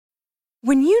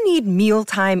When you need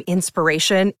mealtime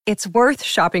inspiration, it's worth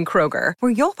shopping Kroger,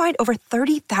 where you'll find over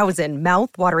 30,000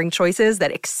 mouth-watering choices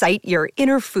that excite your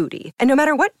inner foodie. And no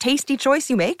matter what tasty choice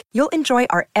you make, you'll enjoy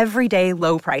our everyday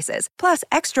low prices, plus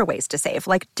extra ways to save,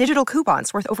 like digital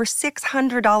coupons worth over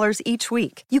 $600 each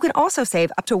week. You can also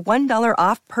save up to $1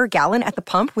 off per gallon at the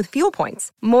pump with fuel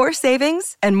points. More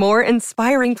savings and more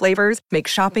inspiring flavors make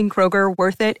shopping Kroger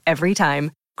worth it every time.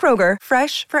 Kroger,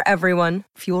 fresh for everyone.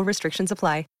 Fuel restrictions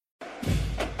apply.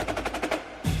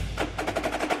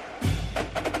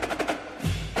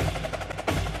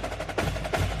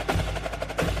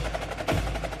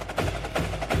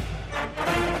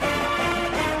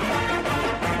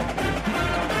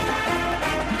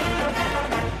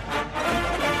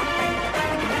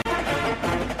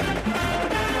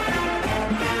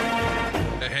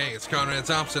 Hey, it's Conrad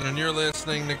Thompson, and you're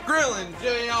listening to Grillin'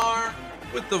 JR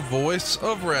with the voice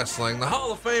of wrestling, the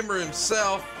Hall of Famer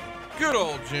himself, good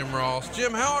old Jim Ross.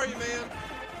 Jim, how are you, man?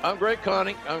 I'm great,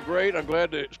 Connie. I'm great. I'm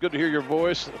glad it's good to hear your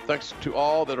voice. Thanks to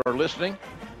all that are listening.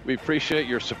 We appreciate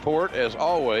your support as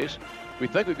always. We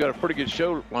think we've got a pretty good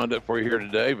show lined up for you here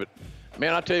today. But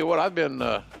man, I tell you what, I've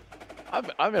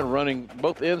been running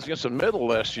both ends against the middle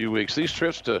the last few weeks. These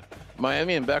trips to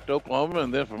Miami and back to Oklahoma,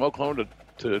 and then from Oklahoma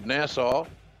to Nassau,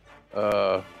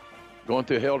 going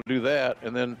through hell to do that,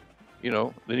 and then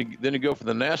then you go from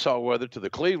the Nassau weather to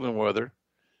the Cleveland weather.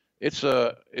 It's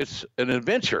an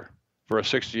adventure for a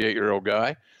 68-year-old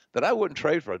guy that I wouldn't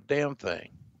trade for a damn thing.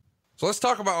 So let's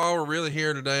talk about why we're really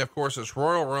here today. Of course, it's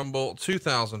Royal Rumble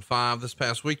 2005. This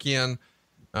past weekend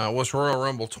was Royal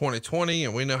Rumble 2020,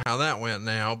 and we know how that went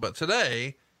now. But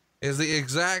today is the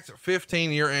exact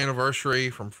 15-year anniversary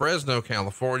from Fresno,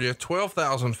 California.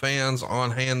 12,000 fans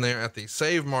on hand there at the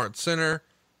Save Mart Center.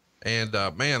 And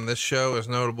man, this show is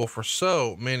notable for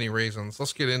so many reasons.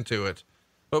 Let's get into it.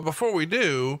 But before we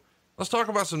do, let's talk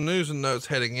about some news and notes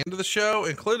heading into the show,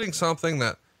 including something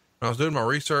that, when I was doing my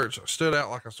research, stood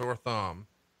out like a sore thumb.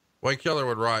 Wade Keller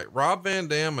would write, Rob Van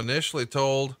Dam initially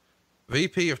told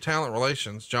VP of Talent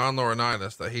Relations, John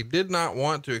Laurinaitis, that he did not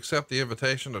want to accept the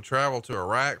invitation to travel to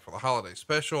Iraq for the holiday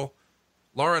special.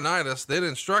 Laurinaitis then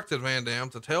instructed Van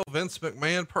Dam to tell Vince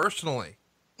McMahon personally.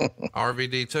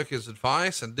 RVD took his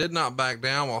advice and did not back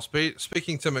down while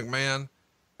speaking to McMahon.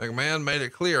 McMahon made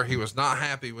it clear he was not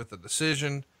happy with the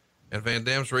decision, and Van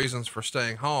Dam's reasons for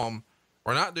staying home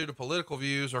were not due to political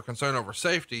views or concern over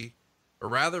safety, but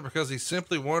rather because he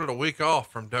simply wanted a week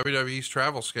off from WWE's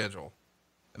travel schedule.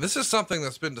 And this is something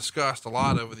that's been discussed a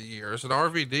lot over the years, and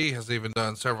RVD has even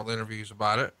done several interviews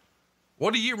about it.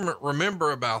 What do you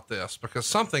remember about this? Because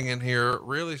something in here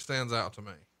really stands out to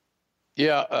me.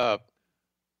 Yeah.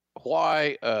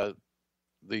 Why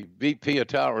the VP of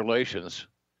Talent Relations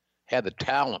had the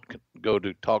talent go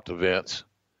to talk to Vince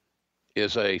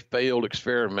is a failed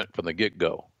experiment from the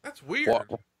get-go. That's weird.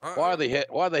 Why the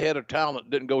head of talent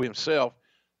didn't go himself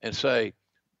and say,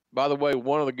 by the way,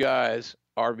 one of the guys,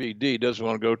 RVD, doesn't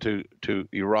want to go to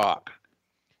Iraq.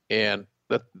 And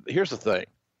here's the thing.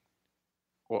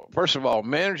 Well, first of all,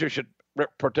 managers should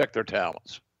protect their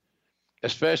talents.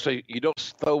 Especially, you don't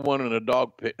throw one in a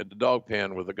dog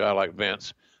pen with a guy like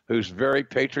Vince, who's very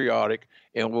patriotic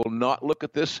and will not look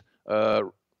at this,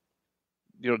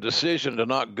 decision to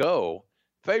not go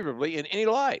favorably in any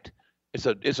light. It's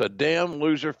a damn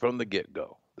loser from the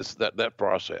get-go. That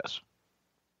process.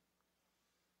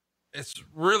 It's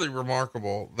really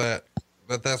remarkable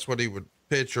that's what he would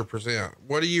pitch or present.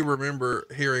 What do you remember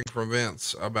hearing from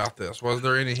Vince about this? Was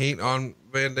there any heat on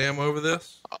Van Dam over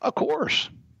this? Of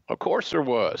course there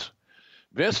was.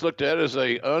 Vince looked at it as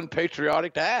a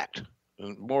unpatriotic act,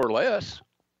 more or less.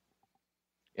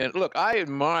 And look, I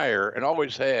admire and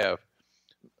always have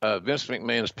Vince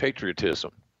McMahon's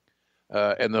patriotism.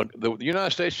 And the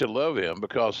United States should love him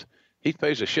because he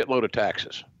pays a shitload of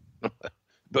taxes.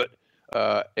 But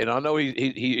and I know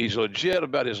he's legit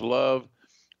about his love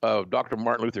of Dr.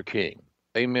 Martin Luther King.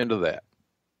 Amen to that.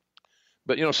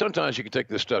 But sometimes you can take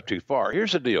this stuff too far.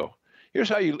 Here's the deal. Here's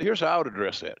how I would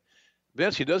address that.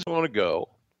 Vince, he doesn't want to go.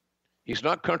 He's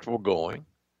not comfortable going.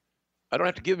 I don't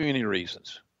have to give him any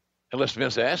reasons unless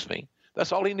Vince asks me.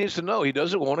 That's all he needs to know. He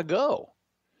doesn't want to go.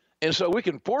 And so we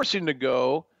can force him to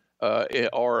go,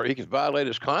 or he can violate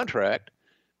his contract.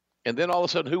 And then all of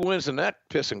a sudden, who wins in that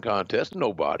pissing contest?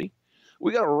 Nobody.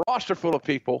 We got a roster full of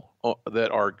people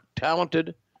that are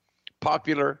talented,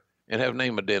 popular, and have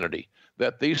name identity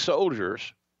that these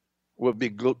soldiers will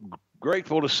be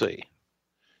grateful to see.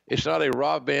 It's not a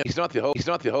Rob Van. He's not the whole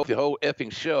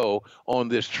effing show on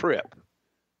this trip.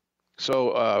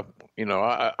 So,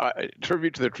 I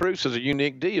Tribute to the Troops is a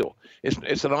unique deal.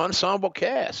 It's an ensemble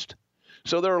cast.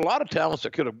 So there are a lot of talents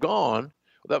that could have gone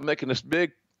without making this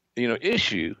big,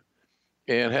 issue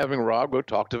and having Rob go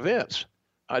talk to Vince.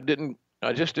 I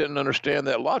just didn't understand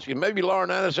that logic. Maybe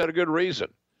Laurinaitis had a good reason.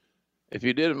 If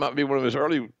he did, it might be one of his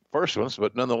early first ones,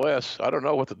 but nonetheless, I don't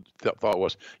know what the thought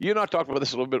was. You and I talked about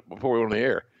this a little bit before we went on the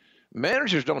air.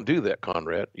 Managers don't do that,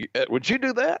 Conrad. Would you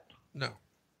do that? No.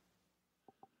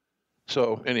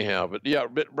 So anyhow,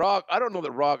 but Rob, I don't know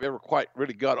that Rob ever quite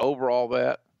really got over all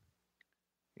that.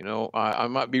 I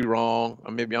might be wrong.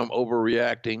 Maybe I'm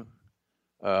overreacting.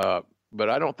 But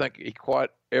I don't think he quite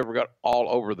ever got all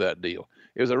over that deal.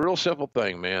 It was a real simple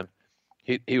thing, man.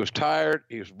 He was tired.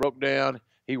 He was broke down.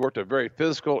 He worked a very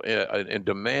physical and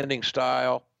demanding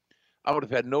style. I would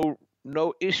have had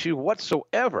no issue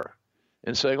whatsoever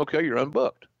in saying, okay, you're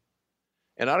unbooked.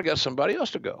 And I'd have got somebody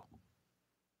else to go.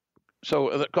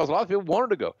 So, because a lot of people wanted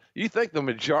to go. You think the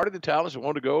majority of the talents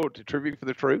wanted to go to Tribute for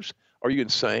the Troops? Are you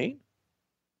insane?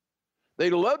 They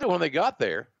loved it when they got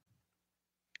there.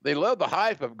 They loved the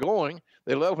hype of going.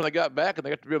 They loved when they got back and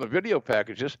they got to be on the video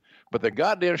packages. But they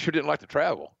goddamn sure didn't like to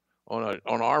travel on an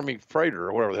Army freighter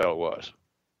or whatever the hell it was.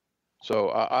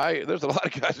 So there's a lot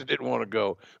of guys that didn't want to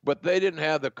go, but they didn't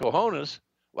have the cojones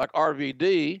like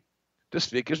RVD to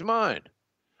speak his mind.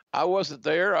 I wasn't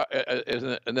there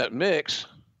in that mix.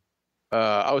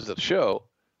 I was at the show,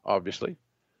 obviously,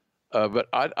 but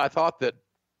I thought that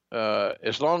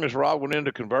as long as Rob went in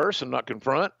to converse and not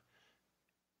confront,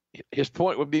 his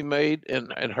point would be made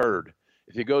and heard.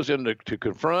 If he goes in to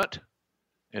confront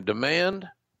and demand,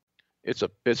 it's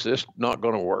just not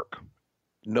going to work.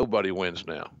 Nobody wins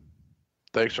now.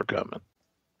 Thanks for coming.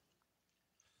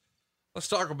 Let's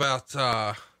talk about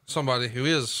somebody who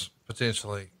is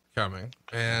potentially coming,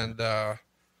 and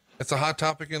it's a hot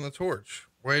topic in the Torch.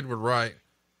 Wade would write,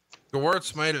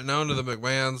 Gewirtz made it known to the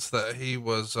McMahons that he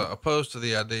was opposed to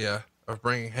the idea of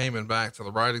bringing Heyman back to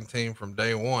the writing team from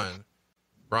day one.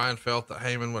 Brian felt that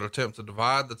Heyman would attempt to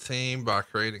divide the team by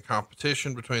creating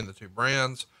competition between the two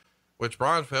brands, which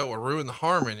Brian felt would ruin the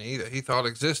harmony that he thought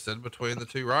existed between the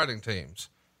two writing teams.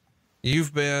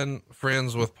 You've been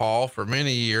friends with Paul for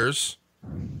many years.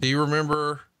 Do you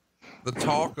remember the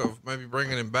talk of maybe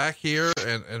bringing him back here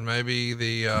and maybe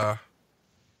the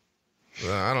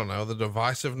I don't know, the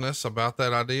divisiveness about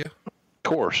that idea? Of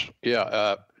course.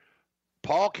 Yeah.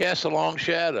 Paul casts a long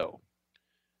shadow,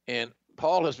 and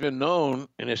Paul has been known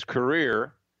in his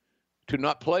career to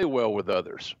not play well with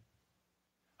others.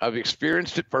 I've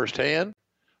experienced it firsthand.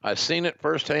 I've seen it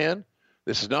firsthand.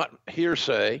 This is not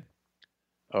hearsay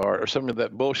or some of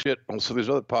that bullshit on some of these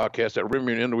other podcasts that rim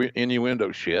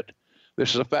innuendo shit. This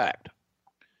is a fact.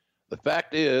 The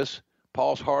fact is,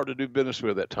 Paul's hard to do business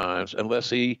with at times unless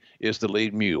he is the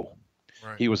lead mule.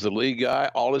 Right. He was the lead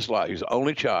guy all his life. He was the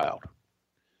only child.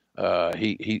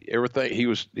 He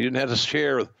didn't have to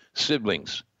share with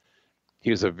siblings.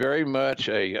 He was very much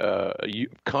a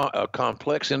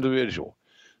complex individual.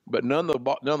 But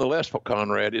nonetheless,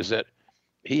 Conrad, is that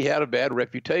he had a bad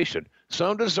reputation,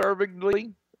 some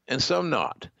deservedly and some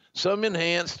not, some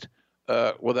enhanced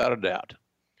without a doubt.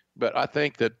 But I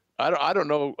think that I don't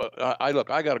know. I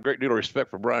got a great deal of respect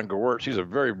for Brian Gewirtz. He's a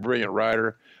very brilliant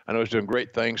writer. I know he's doing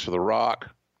great things for The Rock,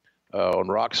 on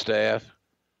Rock's staff.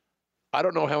 I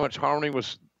don't know how much harmony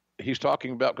he's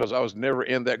talking about because I was never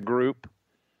in that group.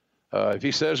 If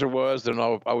he says there was, then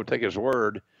I would take his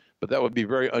word, but that would be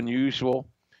very unusual.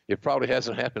 It probably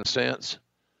hasn't happened since.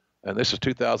 And this is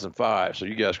 2005, so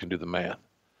you guys can do the math.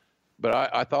 But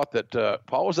I thought that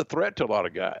Paul was a threat to a lot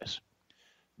of guys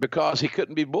because he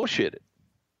couldn't be bullshitted.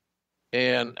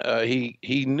 And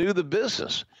he knew the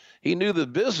business. He knew the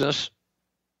business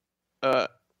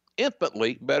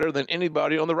infinitely better than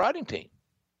anybody on the writing team.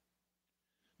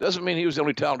 Doesn't mean he was the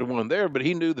only talented one there, but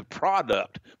he knew the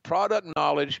product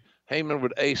knowledge. Heyman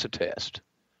would ace a test.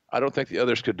 I don't think the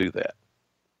others could do that.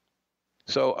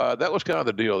 So that was kind of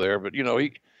the deal there. But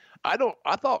I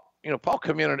thought Paul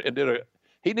come in and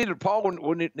did Paul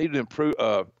wouldn't need to improve.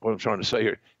 What I'm trying to say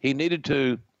here, he needed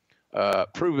to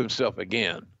prove himself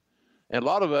again. And a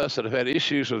lot of us that have had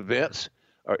issues with Vince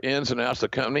or ins and outs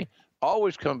of the company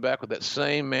always come back with that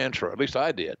same mantra. At least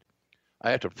I did. I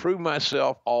have to prove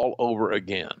myself all over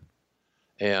again.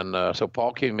 And so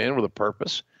Paul came in with a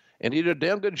purpose, and he did a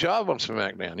damn good job on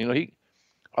SmackDown.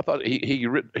 I thought he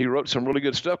wrote some really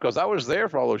good stuff because I was there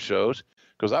for all those shows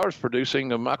because I was producing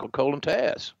Michael Cole and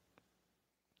Taz.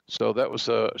 So that was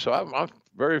so I'm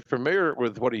very familiar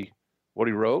with what he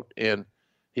wrote, and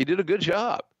he did a good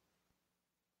job.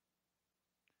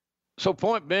 So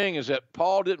point being is that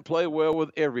Paul didn't play well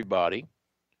with everybody,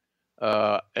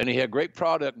 and he had great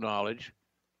product knowledge,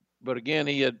 but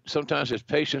again, sometimes his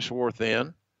patience wore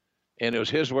thin, and it was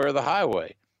his way or the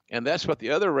highway. And that's what the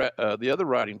other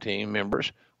writing team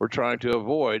members were trying to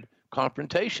avoid: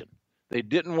 confrontation. They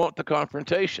didn't want the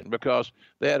confrontation because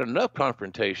they had enough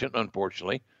confrontation,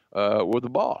 unfortunately, with the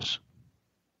boss.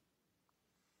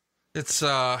 It's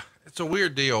a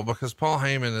weird deal because Paul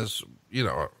Heyman is,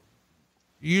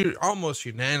 you almost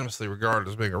unanimously regarded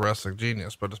as being a wrestling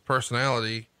genius, but his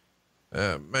personality,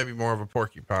 maybe more of a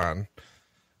porcupine.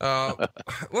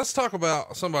 Let's talk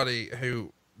about somebody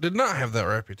who did not have that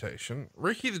reputation.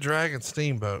 Ricky the Dragon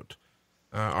Steamboat,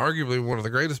 arguably one of the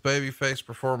greatest babyface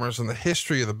performers in the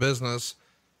history of the business.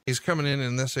 He's coming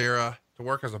in this era to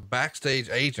work as a backstage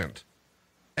agent.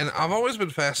 And I've always been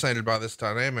fascinated by this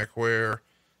dynamic where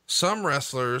some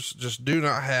wrestlers just do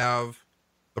not have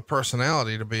the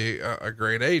personality to be a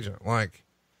great agent. Like,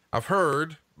 I've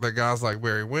heard that guys like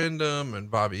Barry Windham and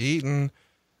Bobby Eaton,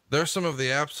 they're some of the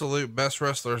absolute best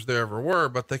wrestlers there ever were,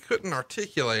 but they couldn't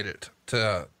articulate it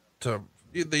to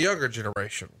the younger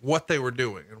generation, what they were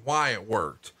doing and why it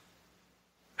worked.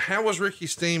 How was Ricky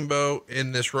Steamboat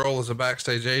in this role as a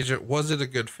backstage agent? Was it a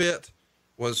good fit?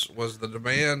 Was the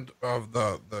demand of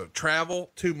the travel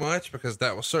too much? Because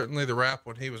that was certainly the rap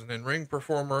when he was an in-ring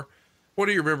performer. What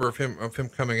do you remember of him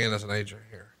coming in as an agent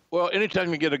here? Well,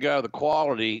 anytime you get a guy with the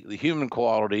quality, the human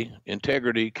quality,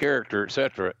 integrity, character,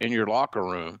 etc., in your locker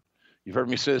room, you've heard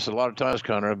me say this a lot of times,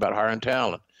 Connor, about hiring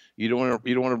talent. You don't want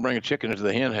to bring a chicken into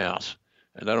the hen house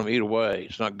and let them eat away.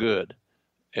 It's not good.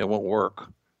 It won't work.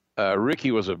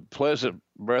 Ricky was a pleasant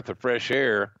breath of fresh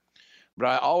air, but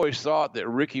I always thought that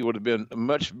Ricky would have been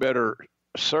much better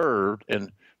served,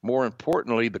 and more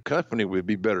importantly, the company would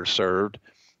be better served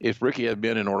if Ricky had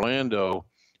been in Orlando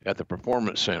at the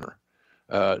Performance Center.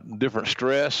 Different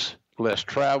stress, less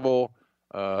travel,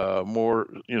 more,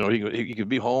 he could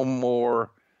be home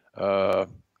more,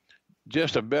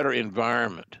 just a better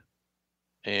environment.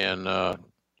 And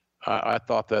I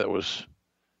thought that was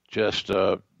just,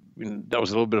 that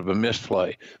was a little bit of a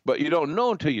misplay. But you don't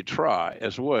know until you try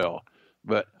as well.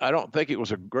 But I don't think it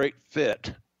was a great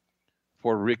fit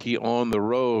for Ricky on the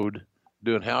road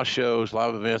doing house shows,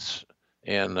 live events,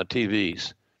 and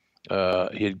TVs.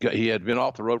 He had been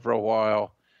off the road for a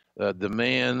while.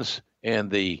 Demands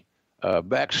and the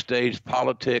backstage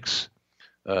politics,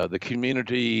 the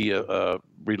community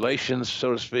relations,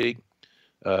 so to speak,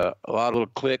 a lot of little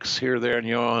clicks here, there, and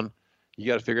yon. You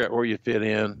got to figure out where you fit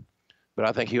in. But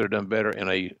I think he would have done better in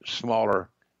a smaller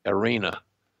arena,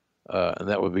 and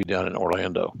that would be down in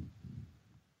Orlando.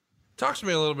 Talk to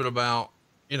me a little bit about,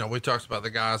 we talked about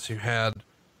the guys who had,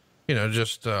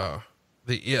 just the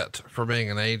it for being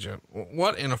an agent.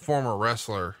 What in a former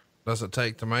wrestler does it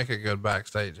take to make a good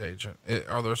backstage agent?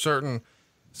 Are there certain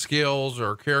skills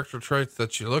or character traits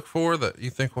that you look for that you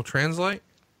think will translate?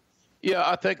 Yeah,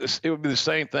 I think it would be the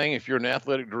same thing if you're an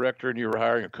athletic director and you were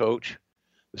hiring a coach.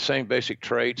 The same basic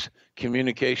traits: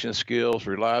 communication skills,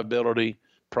 reliability,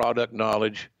 product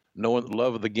knowledge, knowing the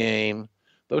love of the game.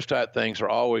 Those type things are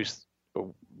always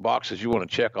boxes you want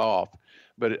to check off.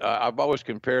 But I've always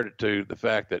compared it to the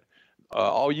fact that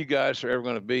all you guys are ever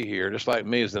going to be here, just like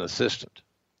me as an assistant.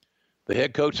 The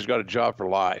head coach has got a job for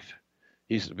life.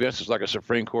 Vince is like a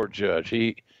Supreme Court judge.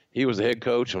 He was the head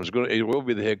coach and he will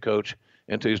be the head coach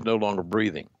until he's no longer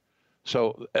breathing.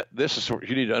 So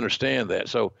you need to understand that.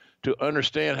 So to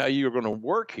understand how you're going to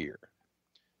work here,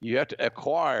 you have to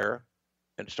acquire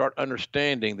and start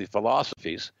understanding the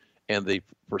philosophies and the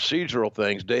procedural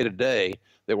things day to day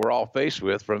that we're all faced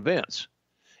with from Vince.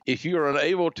 If you are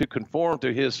unable to conform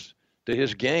to his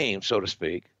game, so to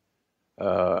speak,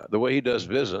 the way he does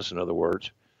business, in other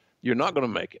words, you're not going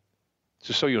to make it.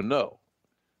 Just so you'll know.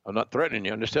 I'm not threatening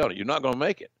you. I'm just telling you, you're not going to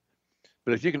make it.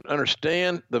 But if you can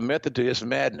understand the method to his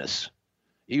madness,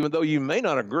 even though you may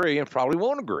not agree and probably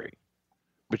won't agree,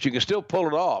 but you can still pull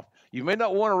it off. You may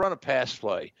not want to run a pass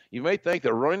play. You may think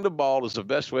that running the ball is the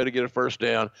best way to get a first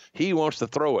down. He wants to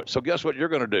throw it. So guess what you're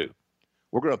going to do?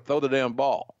 We're going to throw the damn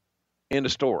ball. End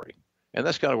of story. And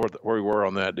that's kind of where we were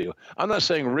on that deal. I'm not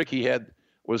saying Ricky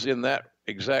was in that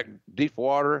exact deep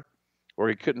water where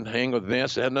he couldn't hang with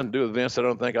Vince. It had nothing to do with Vince,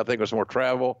 I think. I think it was more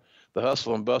travel, the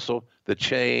hustle and bustle, the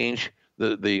change,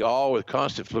 the all with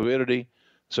constant fluidity.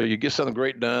 So you get something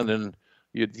great done, and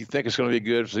you think it's going to be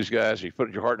good for these guys. You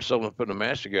put your heart and soul into putting a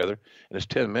match together, and it's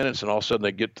 10 minutes, and all of a sudden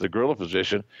they get to the gorilla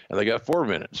position, and they got 4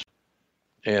 minutes.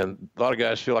 And a lot of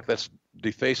guys feel like that's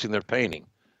defacing their painting.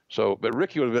 So, but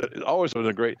Ricky always been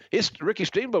a great. Ricky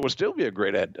Steamboat would still be a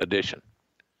great addition.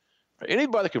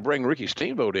 Anybody could bring Ricky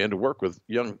Steamboat in to work with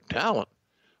young talent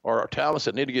or talents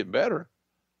that need to get better,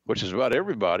 which is about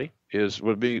everybody,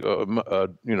 would be ahead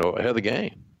of the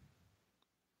game.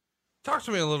 Talk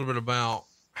to me a little bit about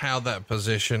how that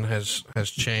position has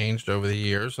changed over the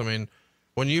years. I mean,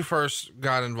 when you first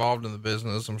got involved in the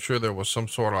business, I'm sure there was some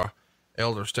sort of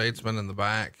elder statesman in the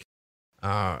back.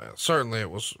 Certainly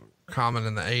it was common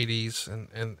in the 80s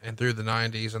and through the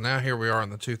 90s. And now here we are in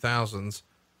the 2000s.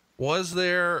 Was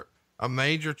there a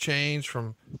major change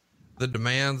from the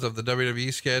demands of the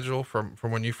WWE schedule from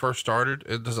when you first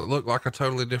started? Does it look like a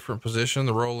totally different position,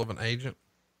 the role of an agent?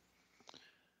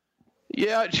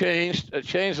 Yeah, it changed. It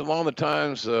changed along the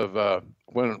times of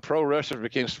when pro wrestlers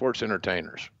became sports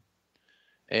entertainers.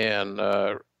 And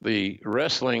the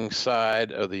wrestling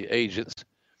side of the agents,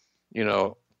 you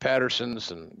know,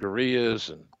 Pattersons and Gurrias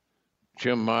and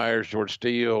Jim Myers, George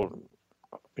Steele,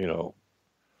 you know,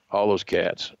 all those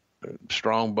cats,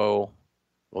 Strongbow,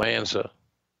 Lanza,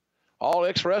 all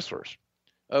ex-wrestlers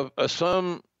of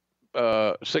some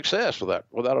success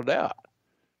without a doubt.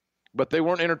 But they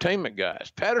weren't entertainment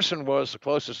guys. Patterson was the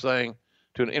closest thing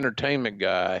to an entertainment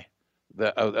guy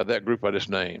of that group I just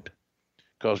named,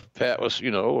 because Pat was,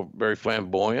 you know, very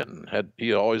flamboyant and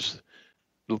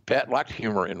Pat liked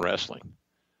humor in wrestling.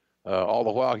 All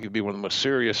the while, he'd be one of the most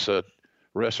serious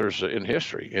wrestlers in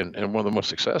history and one of the most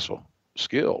successful,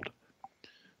 skilled.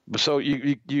 But so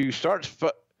you start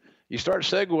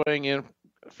segueing in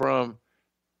from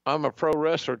I'm a pro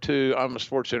wrestler to I'm a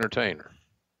sports entertainer,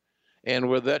 and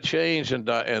with that change in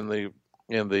the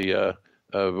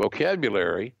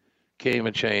vocabulary came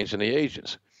a change in the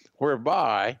agents,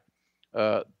 whereby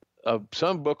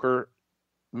some booker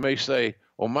may say,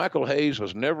 well, Michael Hayes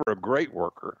was never a great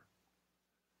worker.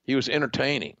 He was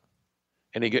entertaining,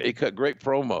 and he cut great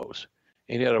promos,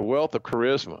 and he had a wealth of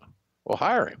charisma. Well,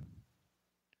 hire him,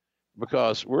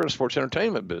 because we're in a sports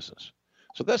entertainment business.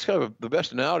 So that's kind of the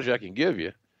best analogy I can give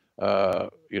you,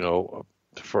 you know,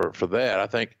 for that. I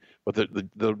think, but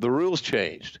the rules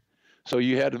changed, so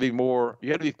you had to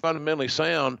be fundamentally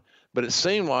sound. But it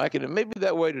seemed like, and it may be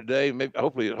that way today. Maybe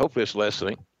hopefully it's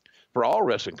lessening for all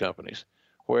wrestling companies,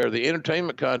 where the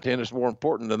entertainment content is more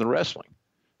important than the wrestling.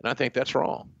 And I think that's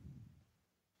wrong.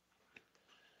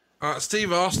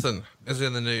 Steve Austin is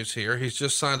in the news here. He's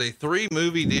just signed a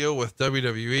 3-movie deal with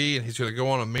WWE, and he's going to go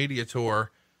on a media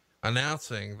tour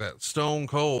announcing that Stone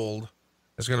Cold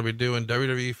is going to be doing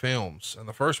WWE films. And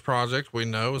the first project we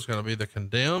know is going to be The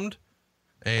Condemned.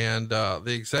 And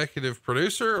the executive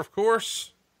producer, of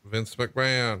course, Vince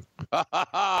McMahon.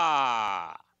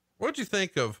 What'd you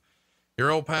think of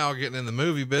your old pal getting in the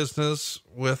movie business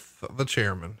with the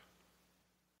chairman?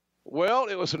 Well,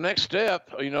 it was the next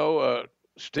step. You know,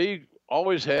 Steve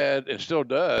always had, and still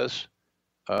does,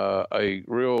 a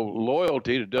real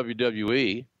loyalty to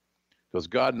WWE, because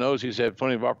God knows he's had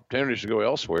plenty of opportunities to go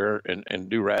elsewhere and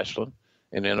do wrestling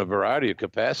and in a variety of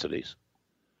capacities.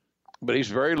 But he's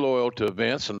very loyal to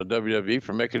Vince and the WWE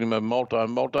for making him a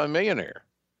multi-millionaire.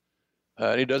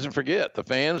 And he doesn't forget the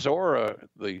fans or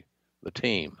the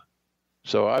team.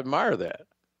 So I admire that.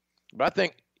 But I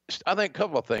think a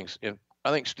couple of things. I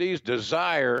think Steve's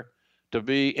desire to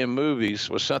be in movies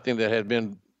was something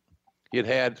that he'd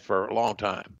had for a long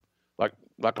time.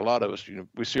 Like a lot of us, you know,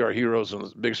 we see our heroes on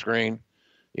the big screen.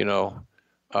 You know,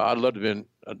 I'd love to have been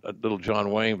a little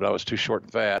John Wayne, but I was too short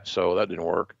and fat, so that didn't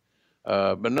work.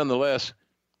 But nonetheless,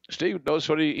 Steve knows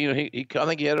what I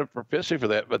think he had a propensity for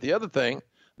that. But the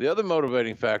other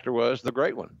motivating factor was the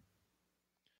great one.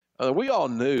 We all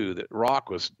knew that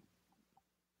Rock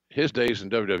his days in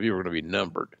WWE were going to be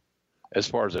numbered as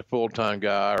far as a full-time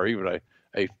guy or even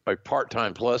a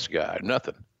part-time plus guy,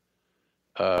 nothing.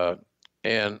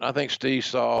 And I think Steve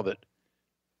saw that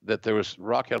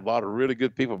Rock had a lot of really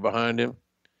good people behind him,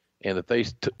 and that they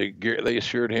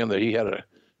assured him that he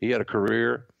had a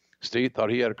career. Steve thought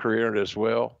he had a career in it as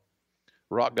well.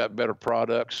 Rock got better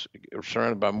products,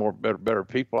 surrounded by better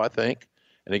people, I think,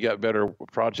 and he got better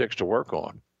projects to work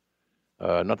on.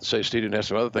 Not to say Steve didn't have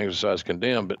some other things besides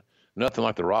Condemned, but nothing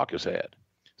like The Rock has had.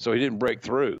 So he didn't break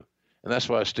through. And that's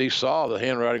why Steve saw the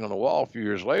handwriting on the wall a few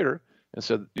years later and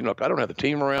said, you know, I don't have the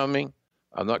team around me.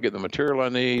 I'm not getting the material I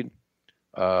need.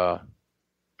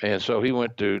 And so he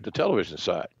went to the television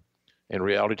side. In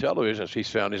reality television, he's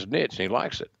found his niche and he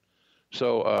likes it.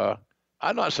 So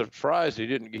I'm not surprised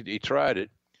he tried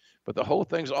it. But the whole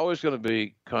thing's always going to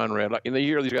be, Conrad, like in the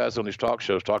year these guys on these talk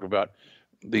shows talk about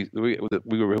we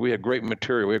had great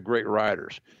material, we had great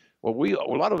writers. Well,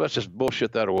 a lot of us just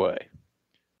bullshit that away.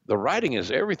 The writing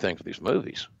is everything for these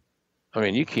movies. I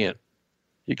mean, you gotta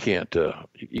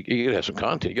have some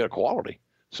content, you got quality.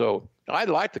 So I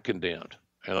liked The Condemned,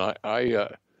 and I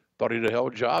thought he did a hell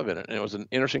of a job in it, and it was an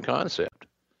interesting concept.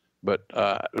 But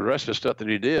the rest of the stuff that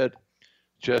he did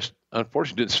just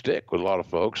unfortunately didn't stick with a lot of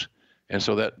folks, and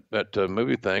so that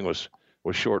movie thing was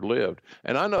short-lived.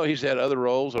 And I know he's had other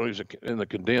roles. I know he's in The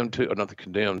Condemned too, or not The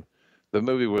Condemned, the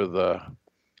movie with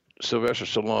Sylvester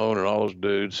Stallone and all those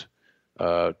dudes,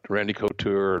 Randy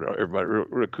Couture and everybody.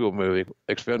 Real cool movie,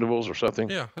 Expendables or something.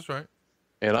 Yeah, that's right.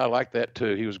 And I like that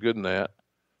too. He was good in that.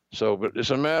 So, but it's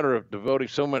a matter of devoting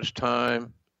so much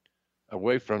time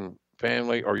away from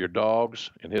family or your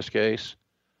dogs, in his case,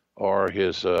 or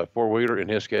his four-wheeler, in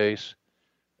his case,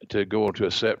 to go onto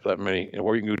a set for that many,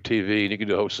 where you can do TV and you can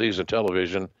do a whole season of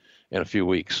television in a few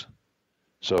weeks.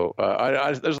 So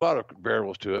there's a lot of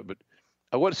variables to it, but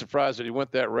I wasn't surprised that he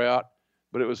went that route,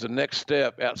 but it was the next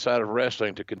step outside of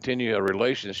wrestling to continue a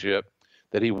relationship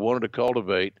that he wanted to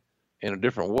cultivate in a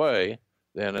different way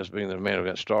than as being the main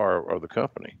event star of the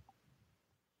company.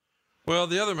 Well,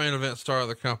 the other main event star of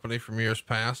the company from years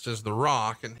past is The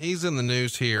Rock, and he's in the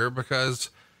news here because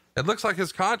it looks like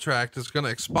his contract is going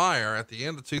to expire at the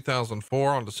end of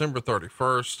 2004 on December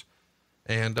 31st.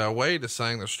 And Wade is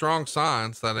saying there's strong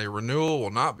signs that a renewal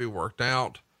will not be worked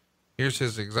out. Here's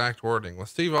his exact wording. With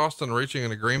Steve Austin reaching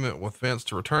an agreement with Vince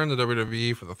to return to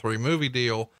WWE for the 3-movie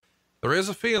deal, there is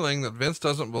a feeling that Vince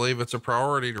doesn't believe it's a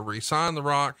priority to re-sign The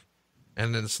Rock,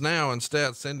 and it's now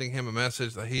instead sending him a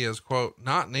message that he is, quote,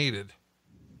 not needed.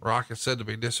 Rock is said to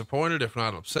be disappointed, if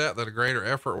not upset, that a greater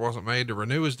effort wasn't made to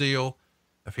renew his deal.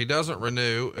 If he doesn't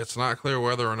renew, it's not clear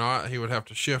whether or not he would have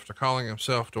to shift to calling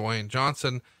himself Dwayne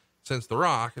Johnson, since The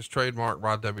Rock is trademarked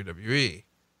by WWE.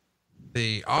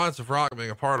 The odds of Rock being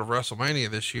a part of WrestleMania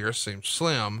this year seem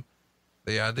slim.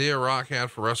 The idea Rock had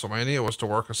for WrestleMania was to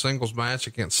work a singles match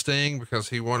against Sting because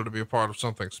he wanted to be a part of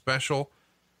something special.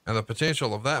 And the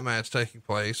potential of that match taking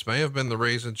place may have been the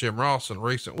reason Jim Ross in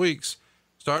recent weeks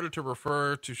started to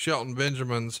refer to Shelton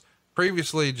Benjamin's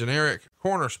previously generic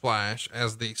corner splash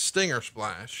as the Stinger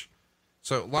Splash.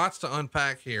 So lots to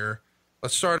unpack here.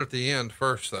 Let's start at the end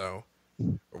first, though.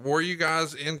 Were you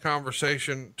guys in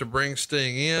conversation to bring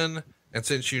Sting in? And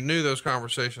since you knew those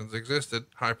conversations existed,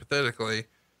 hypothetically,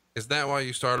 is that why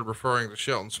you started referring to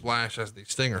Shelton Splash as the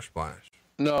Stinger Splash?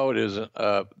 No, it isn't.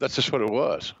 That's just what it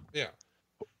was. Yeah.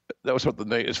 That was what the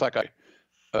name, it's like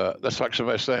that's like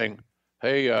somebody saying,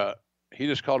 hey, he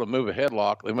just called a move a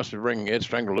headlock. They must be bringing Ed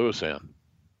Strangler Lewis in.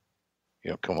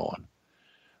 You know, come on.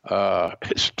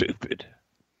 It's stupid.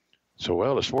 So,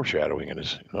 well, it's foreshadowing. It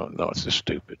is. No, it's just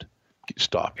stupid.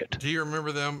 Stop it. Do you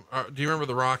remember do you remember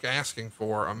The Rock asking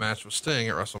for a match with Sting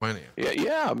at WrestleMania?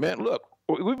 Yeah, man. Look,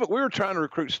 we were trying to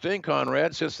recruit Sting,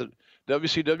 Conrad, since the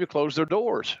WCW closed their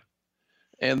doors.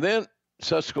 And then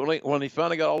subsequently, when he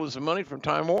finally got all this money from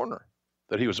Time Warner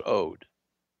that he was owed,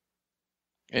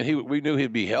 and we knew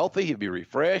he'd be healthy, he'd be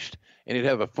refreshed, and he'd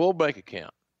have a full bank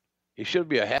account. He should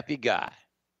be a happy guy.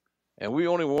 And we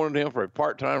only wanted him for a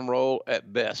part-time role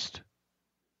at best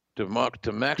to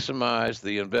maximize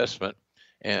the investment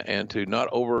and to not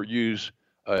overuse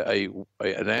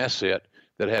an asset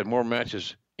that had more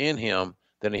matches in him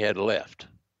than he had left.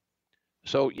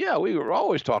 So, yeah, we were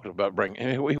always talking about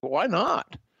why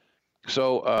not?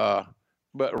 So,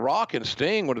 but Rock and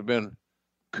Sting would have been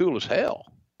cool as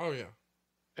hell. Oh, yeah.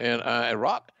 And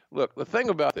Rock, look, the thing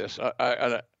about this,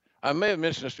 I may have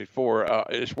mentioned this before.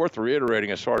 It's worth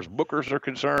reiterating as far as bookers are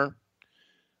concerned.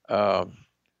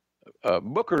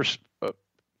 Bookers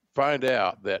find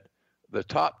out that the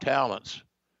top talents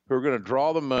who are going to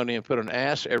draw the money and put an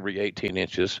ass every 18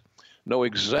 inches know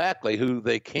exactly who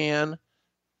they can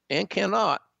and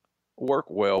cannot work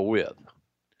well with.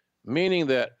 Meaning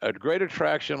that a great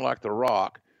attraction like The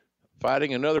Rock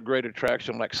fighting another great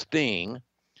attraction like Sting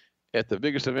at the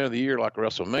biggest event of the year like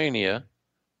WrestleMania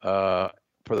for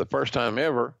the first time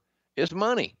ever is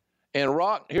money. And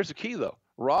Rock, here's the key though.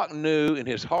 Rock knew in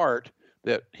his heart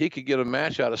that he could get a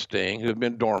match out of Sting, who had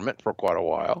been dormant for quite a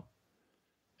while,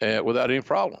 without any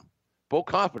problem. Full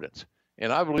confidence.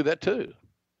 And I believe that too.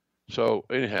 So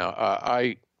anyhow,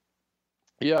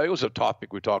 yeah, it was a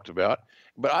topic we talked about,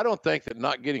 but I don't think that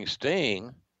not getting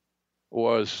Sting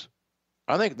was,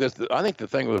 I think the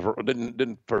thing was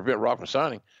didn't prevent Rock from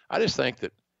signing. I just think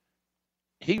that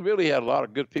he really had a lot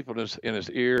of good people in his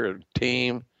ear and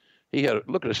team. He had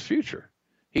look at his future.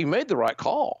 He made the right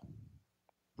call.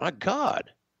 My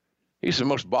God, he's the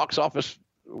most box office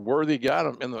worthy guy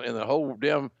in the whole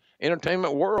damn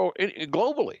entertainment world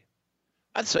globally.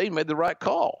 I'd say he made the right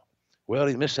call. Well,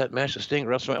 he missed that match with Sting at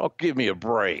WrestleMania. Oh, give me a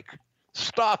break.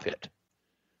 Stop it.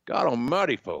 God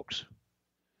almighty, folks.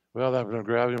 Well, I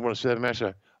didn't want to see that match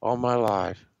all my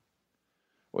life.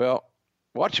 Well,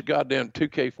 watch a goddamn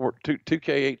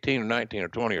 2K18 or 19 or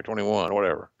 20 or 21 or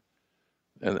whatever.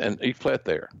 And he fled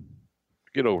there.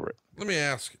 Get over it. Let me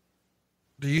ask,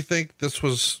 do you think this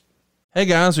was... Hey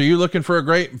guys, are you looking for a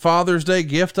great Father's Day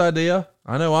gift idea?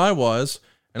 I know I was,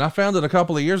 and I found it a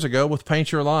couple of years ago with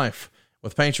Paint Your Life.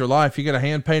 With Paint Your Life, you get a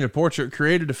hand-painted portrait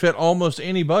created to fit almost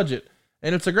any budget.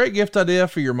 And it's a great gift idea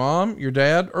for your mom, your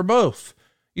dad, or both.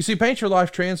 You see, Paint Your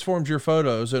Life transforms your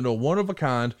photos into a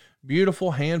one-of-a-kind,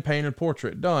 beautiful hand-painted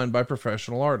portrait done by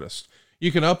professional artists.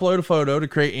 You can upload a photo to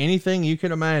create anything you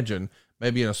can imagine,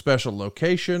 maybe in a special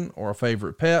location or a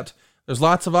favorite pet. There's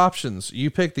lots of options. You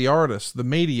pick the artist, the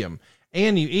medium,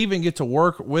 and you even get to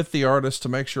work with the artist to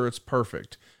make sure it's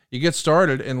perfect. You get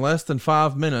started in less than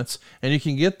 5 minutes, and you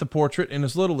can get the portrait in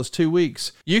as little as 2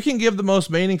 weeks. You can give the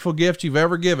most meaningful gift you've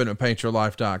ever given at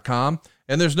paintyourlife.com,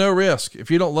 and there's no risk.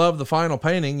 If you don't love the final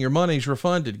painting, your money's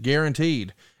refunded,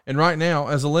 guaranteed. And right now,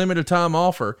 as a limited time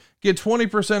offer, get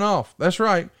 20% off. That's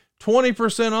right,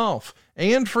 20% off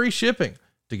and free shipping.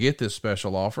 To get this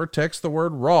special offer, text the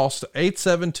word Ross to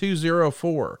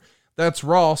 87204. That's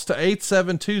Ross to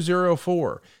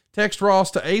 87204. Text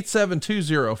Ross to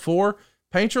 87204.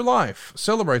 Paint Your Life.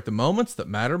 Celebrate the moments that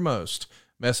matter most.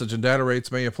 Message and data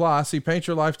rates may apply. See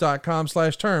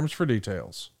paintyourlife.com/terms for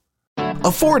details.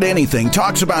 Afford Anything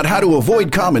talks about how to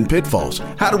avoid common pitfalls,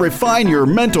 how to refine your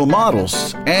mental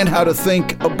models, and how to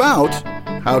think about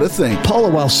how to think. Paula,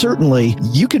 while certainly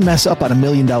you can mess up on $1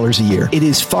 million a year, it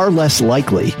is far less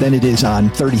likely than it is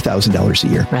on $30,000 a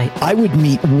year. Right. I would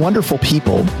meet wonderful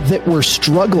people that were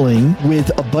struggling with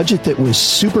a budget that was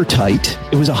super tight.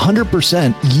 It was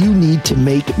 100%. You need to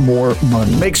make more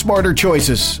money. Make smarter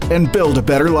choices and build a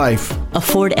better life.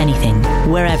 Afford Anything,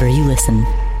 wherever you listen.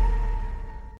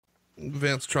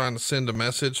 Vince trying to send a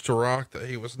message to Rock that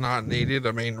he was not needed.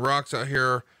 I mean, Rock's out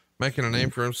here making a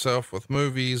name for himself with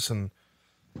movies, and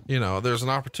you know, there's an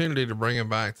opportunity to bring him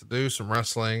back to do some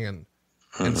wrestling. And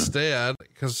instead,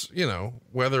 because, you know,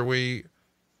 whether we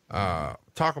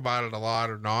talk about it a lot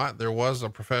or not, there was a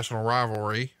professional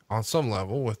rivalry on some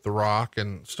level with The Rock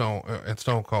and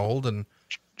Stone Cold. And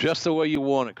just the way you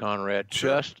want it, Conrad,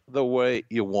 just the way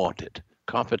you want it.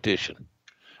 Competition.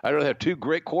 I'd rather have two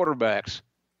great quarterbacks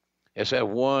as have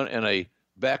one and a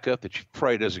backup that you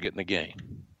pray doesn't get in the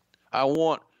game. I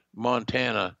want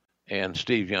Montana and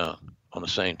Steve Young on the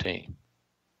same team.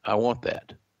 I want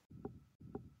that.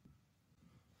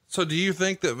 So do you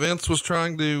think that Vince was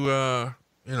trying to,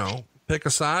 pick a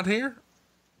side here?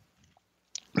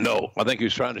 No, I think he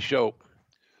was trying to show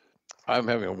I'm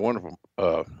having a wonderful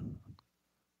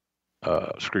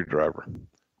screwdriver,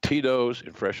 Tito's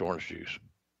and fresh orange juice.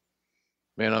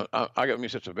 Man, I got me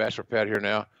such a bachelor pad here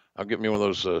now. I'll get me one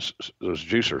of those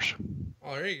juicers.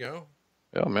 Oh, there you go.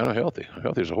 Yeah, man, I'm healthy. I'm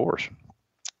healthy as a horse.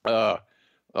 Not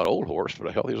an old horse, but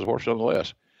a healthy as a horse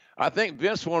nonetheless. I think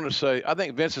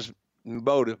Vince's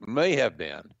motive may have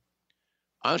been,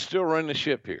 I'm still running the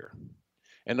ship here.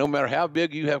 And no matter how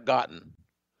big you have gotten,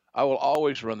 I will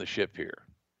always run the ship here.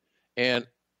 And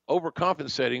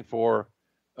overcompensating for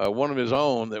one of his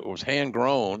own that was hand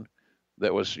grown,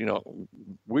 that was,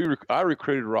 I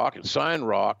recruited Rock and signed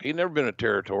Rock. He'd never been in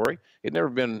territory. He'd never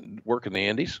been working the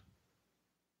Indies.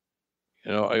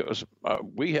 It was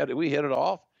we hit it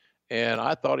off, and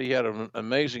I thought he had an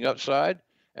amazing upside,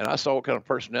 and I saw what kind of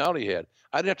personality he had.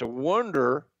 I didn't have to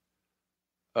wonder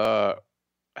how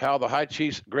the High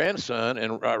Chief's grandson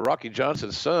and Rocky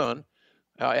Johnson's son,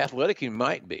 how athletic he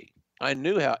might be. I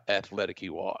knew how athletic he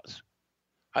was.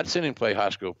 I'd seen him play high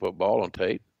school football on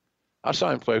tape. I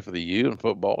saw him play for the U in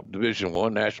football, Division I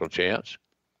national champs.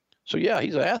 So yeah,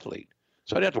 he's an athlete.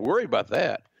 So I didn't have to worry about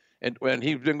that. And when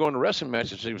he'd been going to wrestling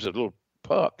matches, he was a little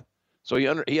pup. So he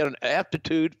had an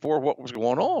aptitude for what was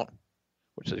going on,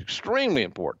 which is extremely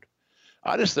important.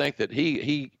 I just think that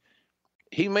he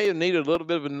may have needed a little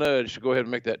bit of a nudge to go ahead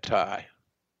and make that tie.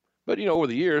 But over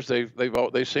the years they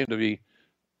seem to be,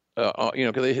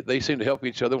 because they seem to help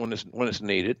each other when it's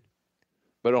needed,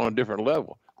 but on a different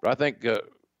level. But I think a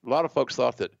lot of folks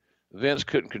thought that Vince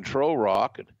couldn't control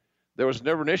Rock, and there was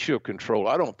never an issue of control,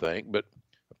 I don't think, but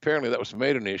apparently that was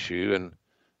made an issue, and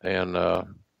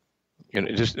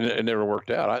it never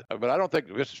worked out. But I don't think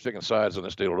Vince is picking sides on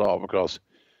this deal at all, because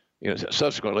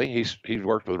subsequently he's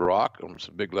worked with Rock on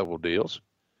some big level deals.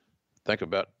 Think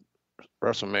about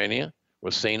WrestleMania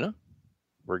with Cena,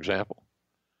 for example.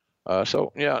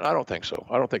 So yeah, I don't think so.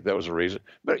 I don't think that was the reason.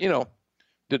 But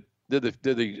did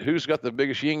the who's got the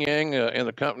biggest yin yang in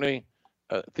the company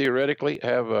theoretically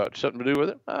have something to do with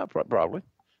it? Probably.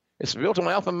 It's built on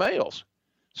alpha males.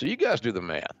 So you guys do the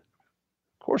math.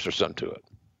 Of course, there's something to it.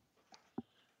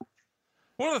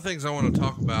 One of the things I want to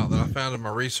talk about that I found in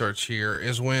my research here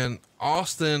is when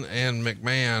Austin and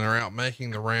McMahon are out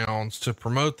making the rounds to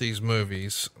promote these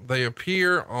movies, they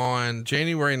appear on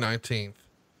January 19th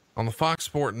on the Fox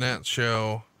Sportsnet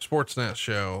show,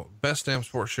 Best Damn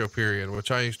Sports Show period,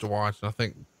 which I used to watch. And I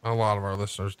think a lot of our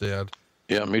listeners did.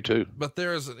 Yeah, me too. But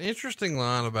there's an interesting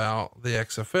line about the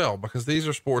XFL because these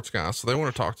are sports guys. So they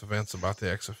want to talk to Vince about the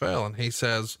XFL. And he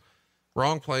says,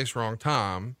 wrong place, wrong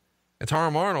time. And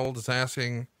Tom Arnold is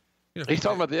asking, he's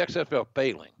talking about the XFL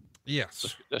failing.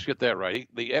 Yes. Let's get that right.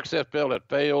 The XFL had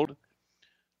failed,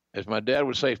 as my dad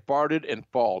would say, farted and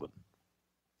fallen.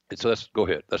 So let's go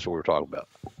ahead. That's what we're talking about.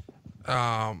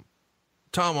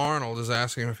 Tom Arnold is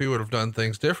asking if he would have done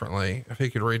things differently if he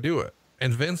could redo it.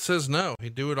 And Vince says no,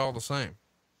 he'd do it all the same.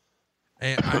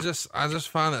 And I just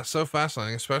find that so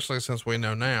fascinating, especially since we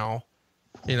know now,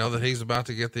 that he's about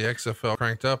to get the XFL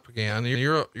cranked up again.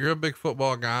 You're a big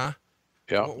football guy.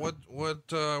 Yeah. What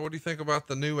do you think about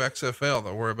the new XFL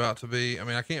that we're about to be? I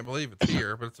mean, I can't believe it's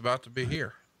here, but it's about to be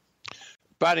here.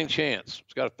 Fighting chance.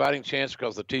 It's got a fighting chance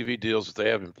because of the TV deals that they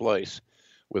have in place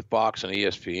with Fox and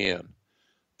ESPN.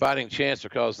 Fighting chance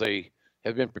because they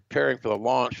have been preparing for the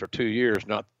launch for 2 years,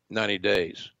 not 90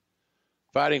 days.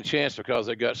 Fighting chance because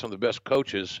they got some of the best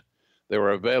coaches that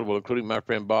were available, including my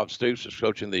friend Bob Stoops, who's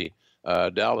coaching the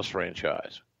Dallas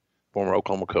franchise, former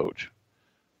Oklahoma coach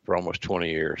for almost 20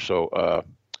 years. So, I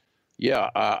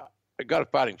got a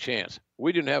fighting chance.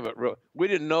 We didn't have we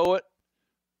didn't know it.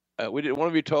 We didn't want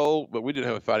to be told, but we didn't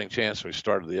have a fighting chance when we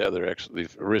started the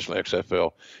original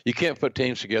XFL. You can't put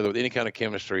teams together with any kind of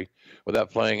chemistry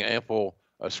without playing ample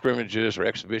scrimmages or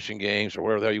exhibition games or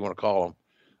whatever the hell you want to call them,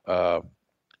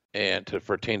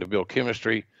 for a team to build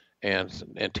chemistry and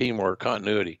teamwork,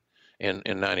 continuity in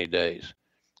 90 days.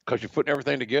 Because you're putting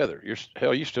everything together. You're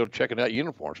still checking out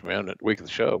uniforms, man, the week of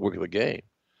the show, week of the game.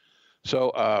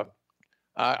 So I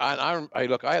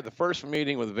had the first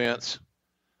meeting with Vince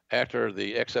after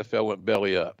the XFL went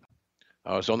belly up.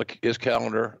 I was on his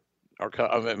calendar,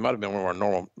 it might have been one of our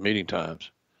normal meeting times.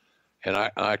 And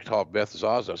I called Beth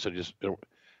Zaza. I said, is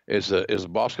the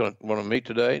boss going to want to meet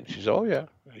today? And she said, oh, yeah,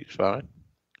 he's fine.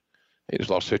 He just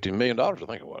lost $15 million, I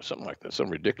think it was, something like that, some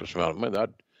ridiculous amount of money. I'd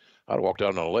have walked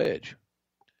out on a ledge.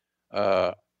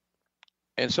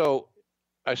 And so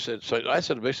I said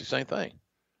basically the same thing.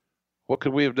 What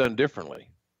could we have done differently?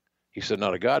 He said,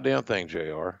 not a goddamn thing,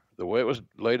 JR. The way it was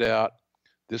laid out,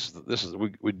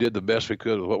 we did the best we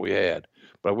could with what we had,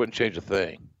 but I wouldn't change a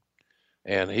thing.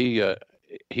 And he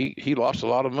lost a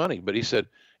lot of money, but he said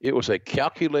it was a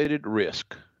calculated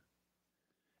risk,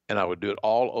 and I would do it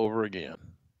all over again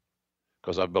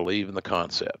because I believe in the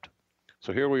concept.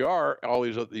 So here we are, all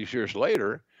these years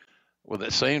later, with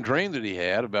that same dream that he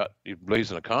had about he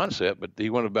believes in a concept, but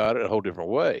he went about it a whole different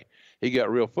way. He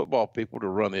got real football people to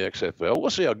run the XFL.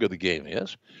 We'll see how good the game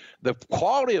is. The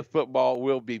quality of football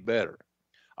will be better.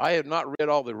 I have not read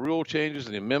all the rule changes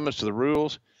and the amendments to the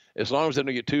rules. As long as they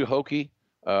don't get too hokey,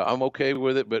 I'm okay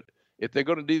with it. But if they're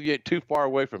going to deviate too far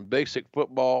away from basic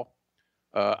football,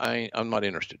 I'm not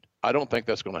interested. I don't think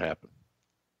that's going to happen.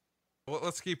 Well,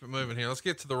 let's keep it moving here. Let's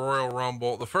get to the Royal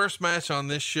Rumble. The first match on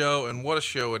this show, and what a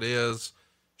show it is,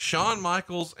 Shawn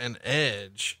Michaels and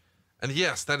Edge. And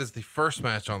yes, that is the first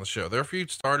match on the show. Their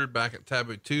feud started back at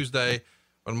Taboo Tuesday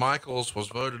when Michaels was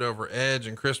voted over Edge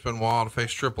and Chris Benoit to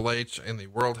face Triple H in the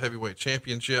World Heavyweight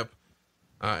Championship.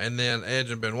 And then Edge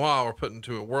and Benoit were put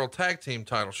into a World Tag Team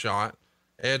title shot.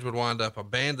 Edge would wind up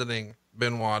abandoning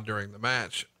Benoit during the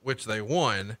match, which they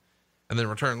won, and then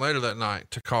returned later that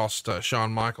night to cost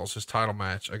Shawn Michaels his title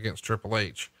match against Triple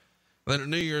H. And then at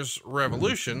New Year's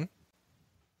Revolution,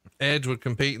 Edge would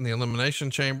compete in the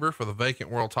Elimination Chamber for the vacant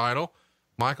world title.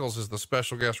 Michaels is the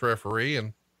special guest referee,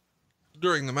 and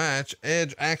during the match,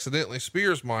 Edge accidentally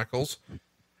spears Michaels,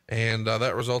 and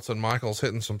that results in Michaels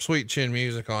hitting some sweet chin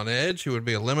music on Edge, who would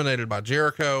be eliminated by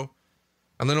Jericho.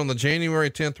 And then on the January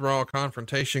 10th Raw,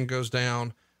 confrontation goes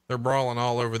down. They're brawling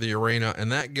all over the arena, and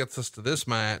that gets us to this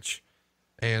match.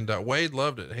 And Wade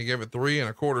loved it. He gave it 3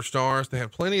 1/4 stars. They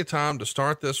had plenty of time to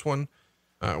start this one.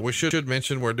 We should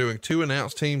mention we're doing 2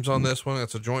 announced teams on this one.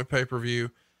 It's a joint pay-per-view.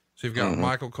 So you've got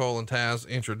Michael Cole and Taz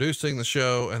introducing the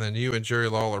show, and then you and Jerry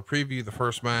Lawler preview the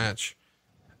first match.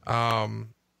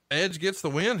 Edge gets the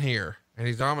win here, and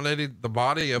he's dominated the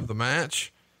body of the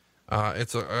match.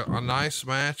 It's a nice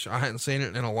match. I hadn't seen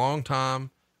it in a long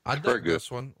time. I dug this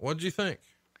one. What did you think?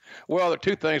 Well, there are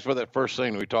 2 things for that first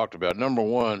thing we talked about. Number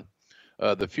one,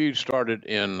 the feud started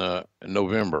in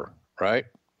November, right?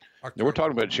 Now we're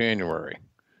talking about January.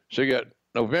 So you got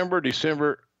November,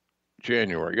 December,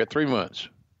 January. You got 3 months,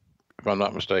 if I'm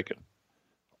not mistaken.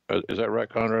 Is that right,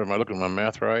 Conrad? Am I looking at my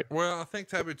math right? Well, I think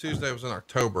Taboo Tuesday was in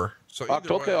October. So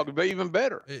okay, it'll be even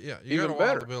better. Yeah, you even got a while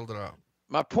better to build it up.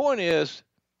 My point is,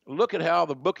 look at how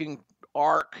the booking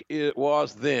arc it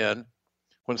was then,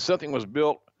 when something was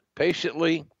built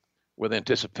patiently, with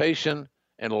anticipation,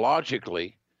 and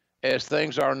logically, as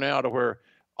things are now, to where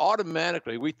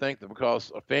automatically we think that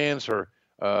because fans are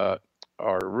are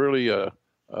really,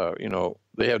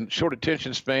 they have short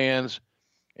attention spans,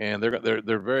 and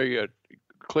they're very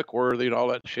click worthy and all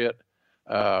that shit.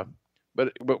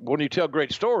 But when you tell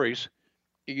great stories,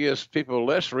 it gives people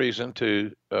less reason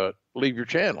to leave your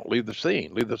channel, leave the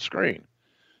scene, leave the screen.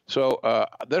 So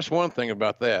that's one thing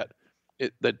about that.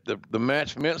 That the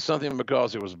match meant something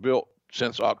because it was built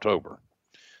since October.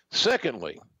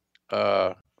 Secondly,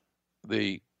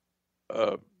 the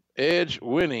Edge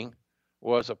winning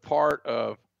was a part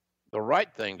of the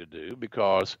right thing to do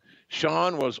because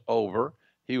Shawn was over.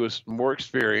 He was more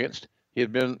experienced. He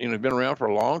had been around for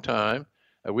a long time.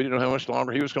 We didn't know how much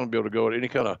longer he was going to be able to go at any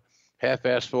kind of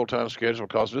half-assed full-time schedule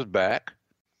because of his back.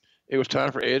 It was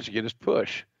time for Edge to get his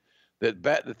push.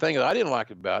 The thing that I didn't like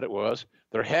about it was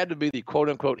there had to be the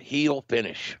quote-unquote heel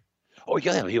finish. Oh, you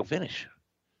got to have a heel finish.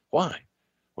 Why?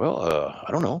 Well,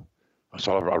 I don't know.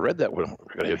 I read that. We're going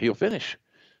to have a heel finish.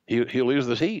 He'll lose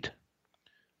this heat.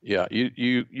 Yeah,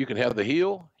 you can have the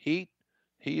heel heat.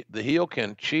 The heel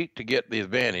can cheat to get the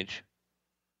advantage.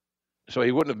 So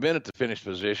he wouldn't have been at the finish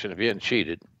position if he hadn't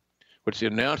cheated, which the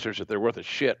announcers, if they're worth a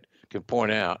shit, can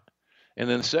point out. And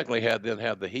then secondly, have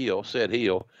the said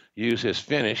heel, use his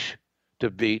finish to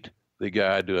beat the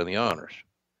guy doing the honors.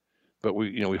 But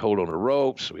we hold on the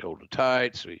ropes, we hold the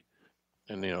tights,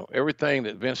 and everything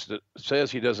that Vince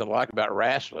says he doesn't like about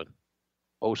wrestling,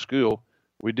 old school,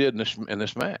 we did in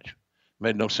this match.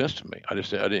 Made no sense to me. I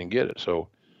didn't get it. So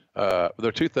there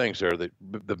are two things there.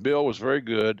 The bill was very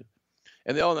good.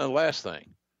 And the last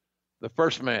thing, the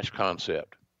first match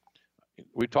concept.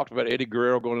 We talked about Eddie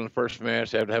Guerrero going in the first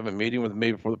match, having to have a meeting with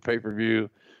me before the pay-per-view.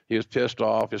 He was pissed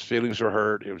off. His feelings were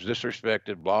hurt. He was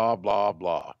disrespected, blah, blah,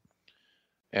 blah.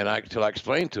 And until I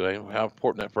explained to him how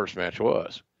important that first match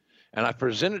was. And I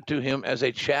presented to him as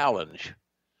a challenge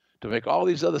to make all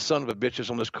these other son of a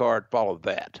bitches on this card follow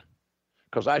that.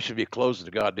 Because I should be closing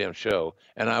the goddamn show,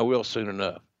 and I will soon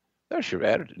enough. There's your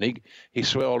attitude. And he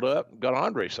swelled up and got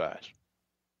Andre size.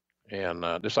 And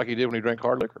just like he did when he drank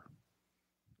hard liquor,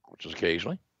 which is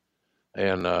occasionally.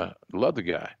 And loved the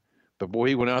guy. But boy,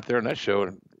 he went out there in that show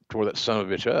and tore that son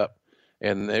of a bitch up.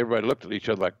 And everybody looked at each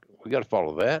other like, we got to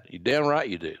follow that. You damn right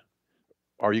you do.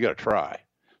 Or you got to try.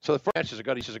 So the first match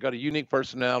he says, I got a unique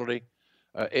personality.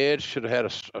 Edge should have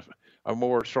had a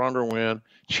more stronger win.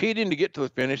 Cheating to get to the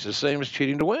finish is the same as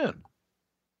cheating to win,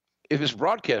 if it's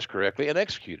broadcast correctly and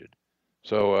executed.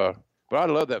 So, but I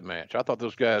love that match. I thought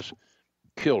those guys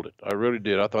killed it. I really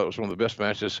did. I thought it was one of the best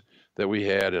matches that we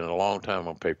had in a long time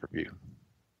on pay-per-view.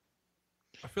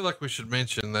 I feel like we should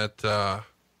mention that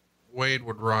Wade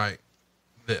would write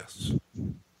this.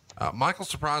 Michael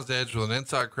surprised Edge with an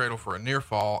inside cradle for a near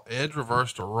fall. Edge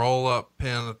reversed a roll-up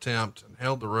pin attempt and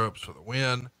held the ropes for the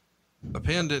win. The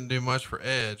pin didn't do much for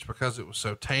Edge because it was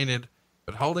so tainted,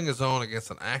 but holding his own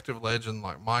against an active legend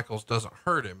like Michaels doesn't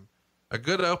hurt him. A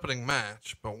good opening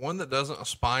match, but one that doesn't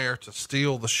aspire to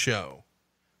steal the show.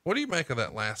 What do you make of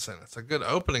that last sentence? A good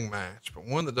opening match, but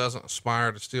one that doesn't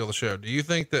aspire to steal the show. Do you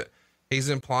think that he's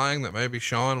implying that maybe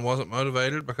Shawn wasn't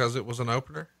motivated because it was an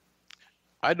opener?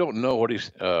 I don't know what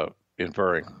he's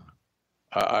inferring.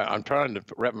 I'm trying to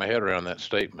wrap my head around that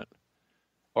statement.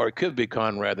 Or it could be,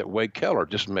 Conrad, that Wade Keller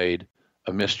just made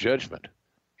a misjudgment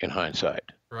in hindsight.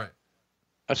 Right.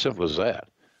 As simple as that.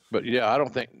 But yeah, I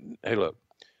don't think, hey, look,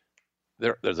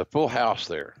 there's a full house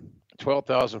there,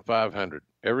 12,500.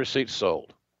 Every seat's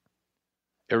sold.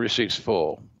 Every seat's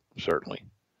full, certainly.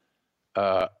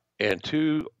 And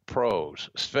two pros,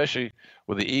 especially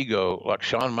with the ego like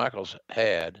Shawn Michaels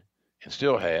had and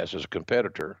still has as a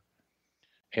competitor,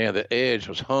 and the Edge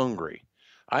was hungry.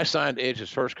 I signed Edge's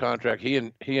first contract. He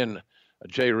and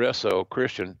Jay Resso,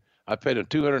 Christian, I paid him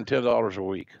 $210 a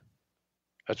week.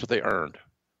 That's what they earned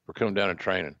for coming down and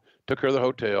training. Took care of the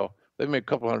hotel. They made a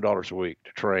couple $100 a week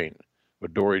to train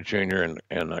with Dory Jr.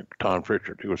 and Tom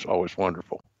Pritchard, who was always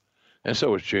wonderful. And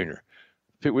so was Junior.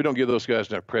 We don't give those guys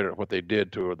enough credit for what they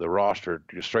did to the roster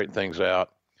to straighten things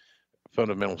out,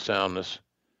 fundamental soundness,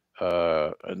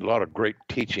 and a lot of great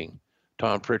teaching.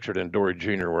 Tom Pritchard and Dory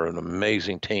Jr. were an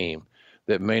amazing team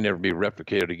that may never be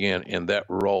replicated again in that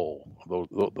role,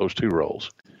 those two roles.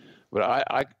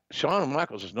 But Shawn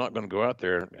Michaels is not going to go out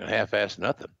there and half-ass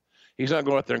nothing. He's not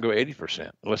going out there and go 80%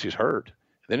 unless he's hurt.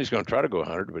 Then he's going to try to go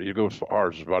 100, but he'll go as far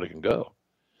as his body can go.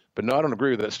 But no, I don't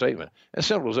agree with that statement. As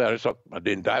simple as that. It's not an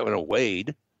indictment of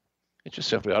Wade. It's just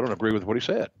simply, I don't agree with what he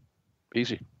said.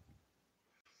 Easy.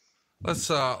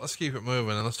 Let's keep it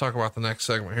moving and let's talk about the next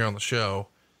segment here on the show.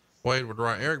 Wade would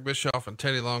write, Eric Bischoff and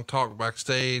Teddy Long talked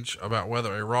backstage about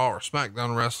whether a Raw or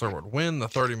SmackDown wrestler would win the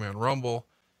 30-man Rumble.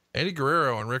 Eddie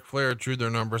Guerrero and Ric Flair drew their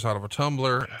numbers out of a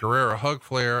tumbler. Guerrero hugged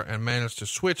Flair and managed to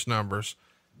switch numbers.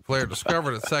 Flair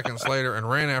discovered it seconds later and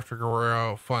ran after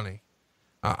Guerrero. Funny.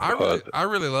 I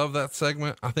really love that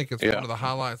segment. I think it's one of the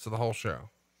highlights of the whole show.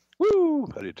 Woo!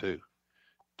 I do too.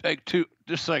 Take two.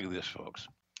 Just think of this, folks.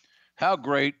 How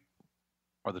great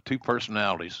are the two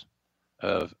personalities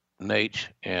of Nate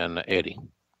and Eddie?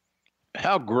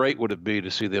 How great would it be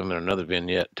to see them in another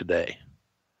vignette today?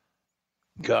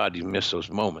 God, you miss those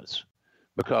moments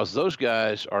because those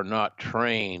guys are not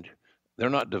trained. They're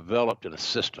not developed in a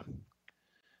system.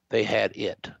 They had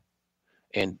it.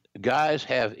 And guys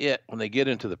have it when they get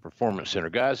into the performance center.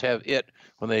 Guys have it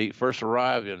when they first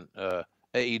arrive in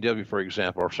AEW, for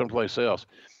example, or someplace else.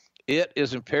 It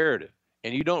is imperative.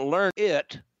 And you don't learn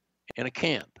it in a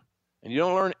camp. And you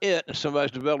don't learn it in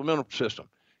somebody's developmental system.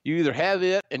 You either have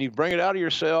it and you bring it out of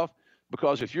yourself,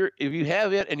 because if you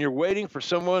have it and you're waiting for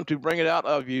someone to bring it out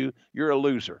of you, you're a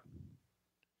loser.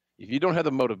 If you don't have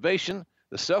the motivation,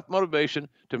 the self-motivation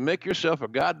to make yourself a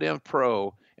goddamn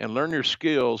pro and learn your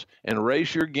skills and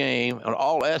raise your game on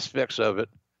all aspects of it,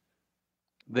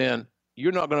 then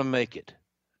you're not going to make it.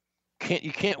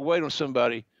 You can't wait on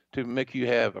somebody to make you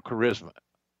have a charisma.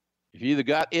 If you either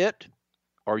got it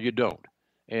or you don't.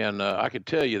 And I can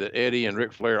tell you that Eddie and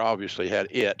Ric Flair obviously had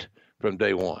it from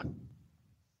day one.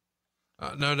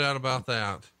 No doubt about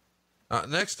that.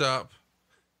 Next up,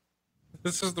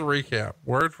 this is the recap,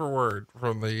 word for word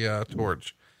from the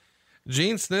Torch.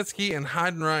 Gene Snitsky and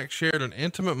Heidenreich shared an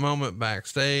intimate moment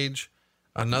backstage.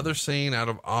 Another scene out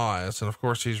of Oz. And of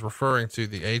course, he's referring to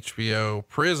the HBO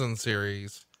prison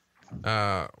series.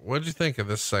 What did you think of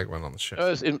this segment on the show? It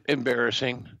was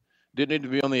embarrassing. Didn't need to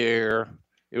be on the air.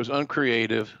 It was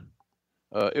uncreative.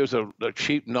 It was a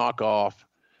cheap knockoff.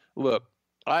 Look,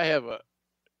 I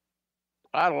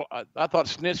thought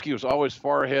Snitsky was always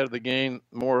far ahead of the game,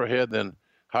 more ahead than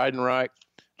Heidenreich.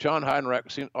 John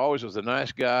Heidenreich always was a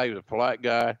nice guy. He was a polite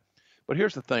guy. But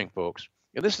here's the thing, folks.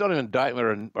 And this is not an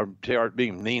indictment or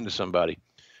being mean to somebody.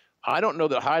 I don't know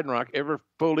that Heidenreich ever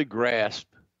fully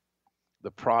grasped the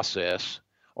process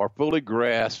or fully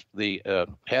grasped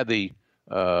had the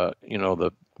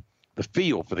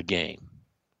feel for the game.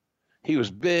 He was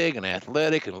big and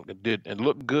athletic and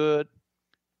looked good.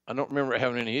 I don't remember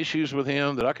having any issues with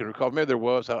him that I can recall. Maybe there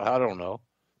was, I don't know,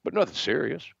 but nothing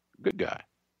serious. Good guy.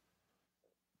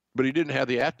 But he didn't have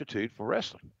the aptitude for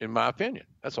wrestling, in my opinion.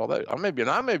 That's all that.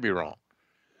 I may be wrong.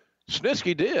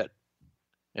 Snitsky did,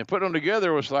 and putting them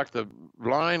together was like the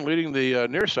line leading the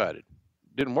nearsighted.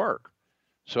 Didn't work.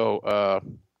 So,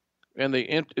 and the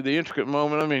intricate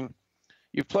moment. I mean,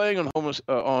 you're playing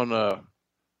on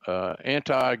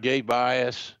anti-gay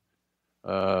bias,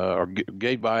 or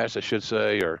gay bias, I should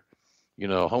say, or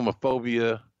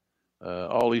homophobia,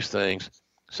 all these things.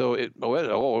 So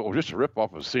just a rip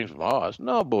off of a scene from Oz.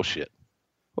 No, bullshit.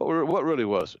 What really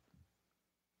was it?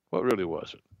 What really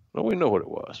was it? Well, we know what it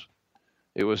was.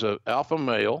 It was an alpha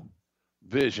male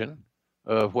vision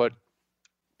of what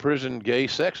prison gay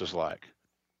sex is like.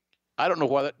 I don't know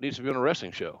why that needs to be on a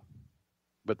wrestling show,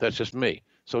 but that's just me.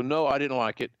 So no, I didn't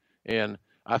like it, and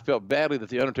I felt badly that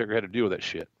the Undertaker had to deal with that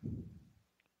shit.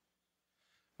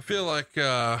 I feel like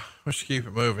we should keep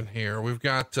it moving here. We've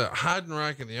got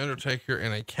Heidenreich and the Undertaker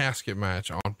in a casket match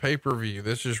on pay-per-view.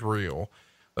 This is real.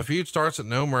 The feud starts at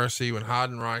No Mercy when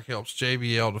Heidenreich helps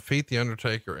JBL defeat the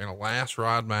Undertaker in a last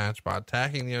ride match by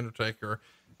attacking the Undertaker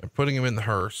and putting him in the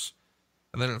hearse.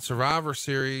 And then at Survivor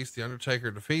Series, the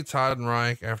Undertaker defeats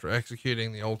Heidenreich after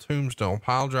executing the old Tombstone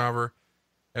piledriver.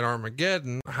 At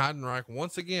Armageddon, Heidenreich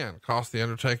once again cost the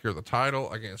Undertaker the title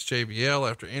against JBL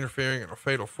after interfering in a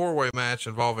fatal four-way match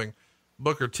involving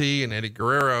Booker T and Eddie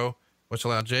Guerrero, which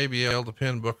allowed JBL to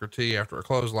pin Booker T after a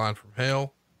clothesline from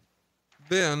hell.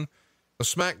 Then the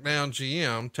SmackDown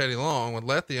GM, Teddy Long, would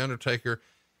let the Undertaker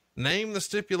name the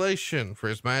stipulation for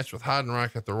his match with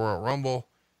Heidenreich at the Royal Rumble.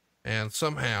 And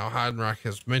somehow Heidenreich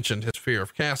has mentioned his fear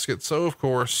of caskets. So of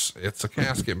course it's a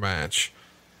casket match.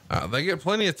 They get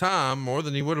plenty of time, more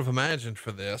than you would have imagined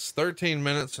for this. 13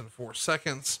 minutes and 4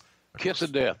 seconds. Kiss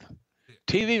of death.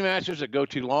 TV matches that go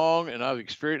too long, and I've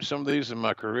experienced some of these in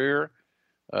my career,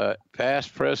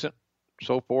 past, present,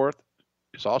 so forth.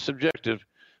 It's all subjective,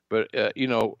 but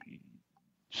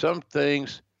some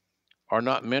things are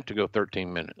not meant to go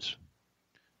 13 minutes.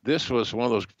 This was one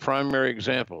of those primary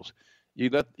examples. You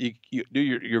do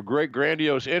your great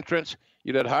grandiose entrance.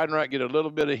 You let Heidenreich get a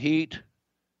little bit of heat.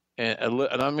 And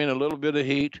I mean a little bit of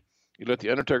heat. You let the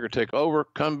Undertaker take over,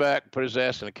 come back, put his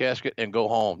ass in a casket, and go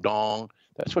home. Dong.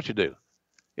 That's what you do.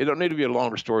 It don't need to be a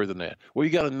longer story than that. Well,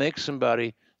 you got to make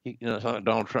somebody. It's not like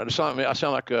Donald Trump. It's not me. I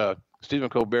sound like Stephen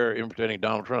Colbert imitating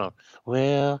Donald Trump.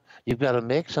 Well, you've got to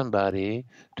make somebody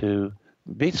to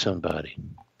beat somebody.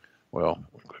 Well,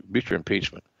 beat your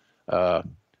impeachment.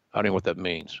 I don't know what that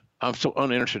means. I'm so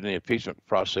uninterested in the impeachment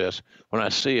process. When I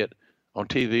see it on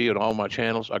TV and all my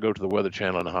channels, I go to the Weather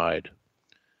Channel and hide.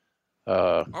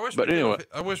 I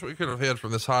wish we could have hid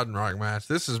from this Heidenreich match.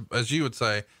 This is, as you would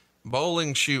say,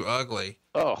 bowling shoe ugly.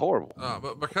 Oh, horrible.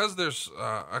 But because there's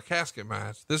a casket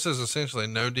match, this is essentially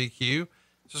no DQ.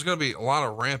 It's just going to be a lot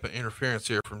of rampant interference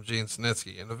here from Gene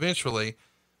Snitsky. And eventually,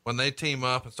 when they team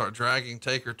up and start dragging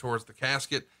Taker towards the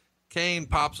casket, Kane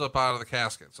pops up out of the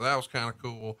casket. So that was kind of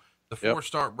cool. The four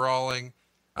start brawling.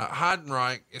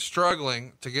 Heidenreich is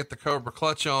struggling to get the Cobra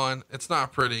clutch on. It's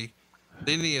not pretty.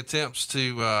 Then he attempts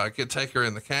to get Taker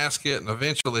in the casket, and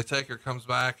eventually Taker comes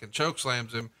back and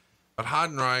chokeslams him. But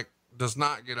Heidenreich does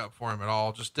not get up for him at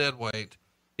all, just dead weight.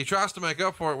 He tries to make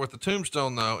up for it with the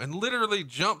tombstone, though, and literally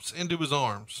jumps into his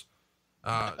arms.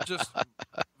 Just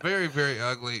very, very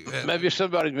ugly. Maybe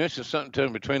somebody mentioned something to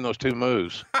him between those two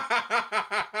moves.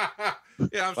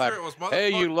 Yeah, I'm sure it was. Hey,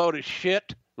 you load of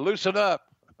shit, loosen up.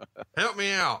 Help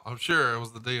me out. I'm sure it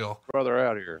was the deal. Brother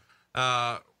out here.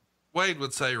 Wade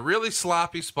would say really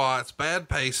sloppy spots, bad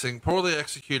pacing, poorly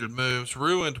executed moves,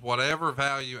 ruined whatever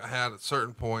value it had at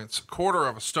certain points. 1/4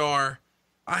 of a star.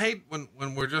 I hate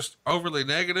when we're just overly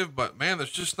negative, but man,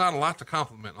 there's just not a lot to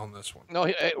compliment on this one. No,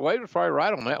 Wade was probably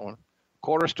right on that one.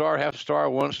 1/4 star, 1/2 star,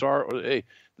 1 star. Hey,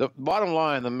 the bottom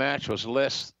line, the match was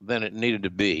less than it needed to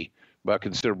be by a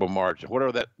considerable margin,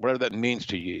 whatever that means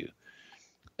to you.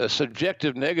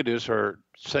 Subjective negatives are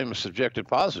same as subjective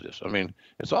positives. I mean,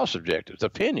 it's all subjective. It's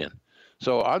opinion.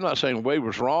 So I'm not saying Wade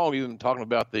was wrong, even talking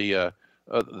about the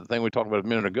thing we talked about a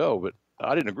minute ago, but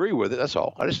I didn't agree with it. That's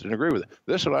all. I just didn't agree with it.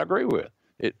 This one I agree with.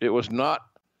 It was not,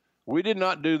 we did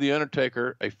not do The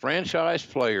Undertaker, a franchise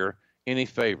player, any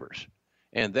favors.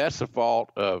 And that's the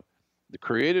fault of the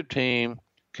creative team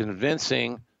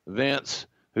convincing Vince,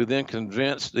 who then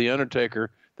convinced The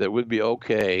Undertaker that it would be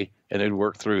okay and they'd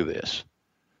work through this.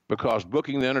 Because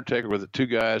booking The Undertaker with the two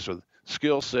guys with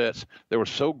skill sets that were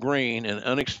so green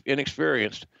and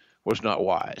inexperienced was not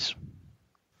wise.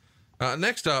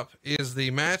 Next up is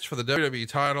the match for the WWE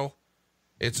title.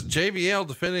 It's JBL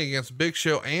defending against Big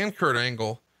Show and Kurt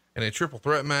Angle in a triple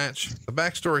threat match. The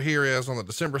backstory here is on the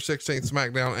December 16th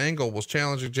SmackDown, Angle was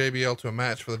challenging JBL to a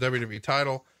match for the WWE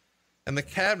title, and the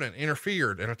Cabinet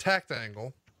interfered and attacked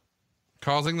Angle,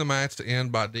 causing the match to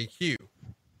end by DQ.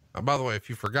 By the way, if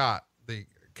you forgot, the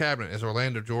Cabinet is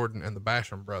Orlando Jordan and the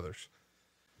Basham brothers.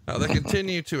 They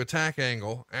continue to attack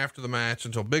Angle after the match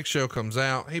until Big Show comes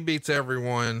out. He beats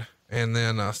everyone and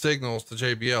then signals to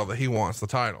JBL that he wants the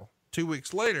title. 2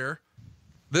 weeks later,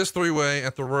 this three-way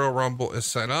at the Royal Rumble is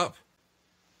set up.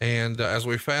 And as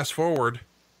we fast forward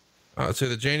to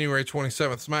the January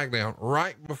 27th SmackDown,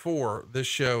 right before this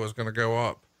show is going to go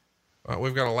up,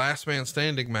 we've got a last man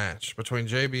standing match between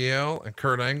JBL and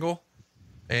Kurt Angle,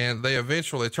 and they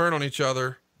eventually turn on each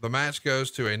other. The match goes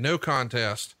to a no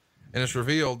contest, and it's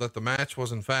revealed that the match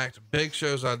was in fact Big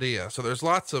Show's idea. So there's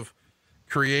lots of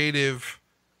creative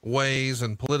ways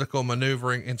and political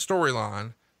maneuvering and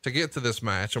storyline to get to this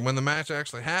match. And when the match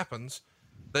actually happens,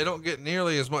 they don't get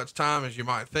nearly as much time as you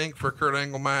might think for a Kurt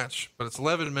Angle match, but it's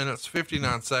 11 minutes,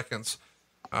 59 seconds.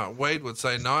 Wade would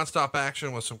say nonstop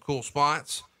action with some cool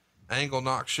spots. Angle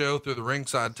knocks Show through the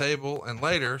ringside table, and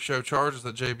later Show charges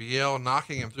at JBL,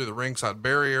 knocking him through the ringside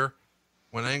barrier.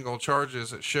 When Angle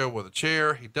charges at Show with a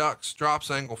chair, he ducks, drops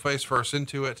Angle face first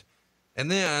into it. And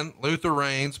then Luther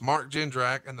Reigns, Mark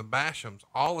Jindrak, and the Bashams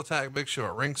all attack Big Show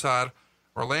at ringside.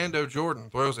 Orlando Jordan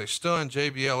throws a stunned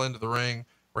JBL into the ring,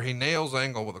 where he nails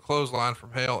Angle with a clothesline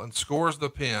from hell and scores the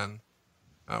pin.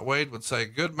 Wade would say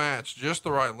good match, just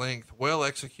the right length, well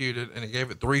executed, and he gave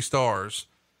it 3 stars.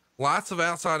 Lots of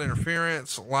outside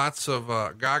interference, lots of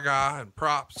gaga and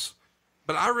props,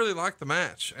 but I really like the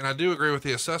match, and I do agree with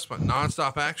the assessment.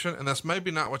 Nonstop action, and that's maybe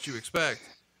not what you expect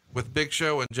with Big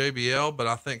Show and JBL, but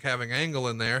I think having Angle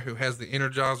in there, who has the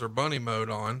Energizer Bunny mode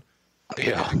on,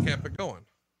 it kept it going.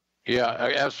 Yeah,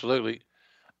 absolutely.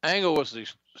 Angle was the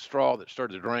straw that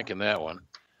started the drink in that one.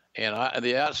 And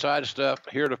the outside stuff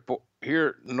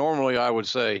here, normally I would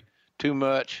say too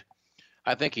much.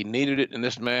 I think he needed it in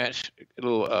this match. A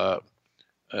little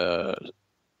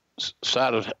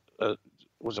side of,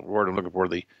 what's the word I'm looking for?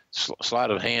 The sleight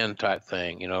of hand type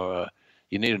thing. You know,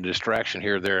 you need a distraction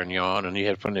here, there, and yon, and you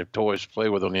had plenty of toys to play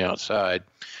with on the outside.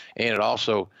 And it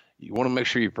also, you want to make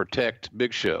sure you protect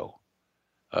Big Show.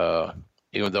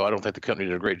 Even though I don't think the company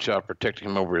did a great job protecting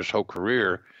him over his whole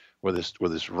career with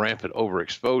his rampant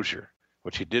overexposure,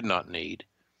 which he did not need.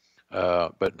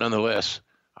 But nonetheless,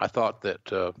 I thought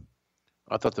the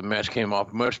match came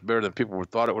off much better than people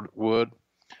thought it would.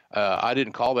 I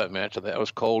didn't call that match. I thought it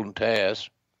was Cole and Taz,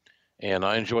 and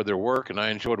I enjoyed their work and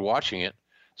I enjoyed watching it.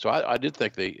 So I did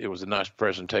think it was a nice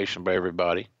presentation by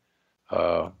everybody,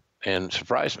 and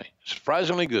surprised me.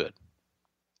 Surprisingly good.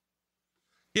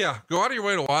 Yeah, go out of your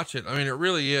way to watch it. I mean, it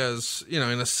really is, in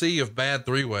a sea of bad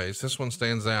three-ways, this one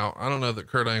stands out. I don't know that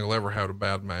Kurt Angle ever had a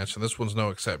bad match, and this one's no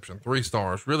exception. 3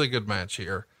 stars, really good match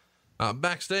here.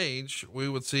 Backstage, we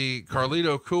would see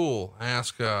Carlito Cool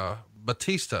ask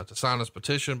Batista to sign his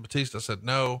petition. Batista said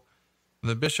no. And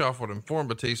then Bischoff would inform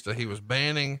Batista he was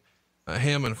banning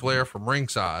him and Flair from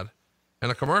ringside.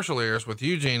 And a commercial airs with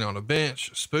Eugene on a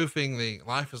bench spoofing the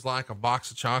 "Life is like a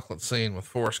box of chocolates" scene with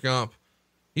Forrest Gump.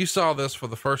 You saw this for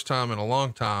the first time in a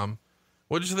long time.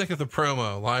 What did you think of the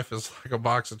promo, "Life is like a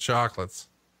box of chocolates"?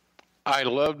 I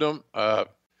loved them.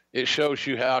 It shows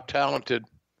you how talented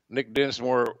Nick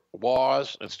Dinsmore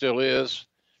was and still is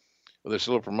with this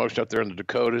little promotion up there in the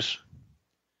Dakotas.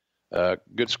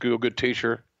 Good school, good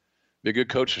teacher, be a good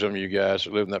coach for some of you guys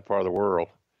that live in that part of the world.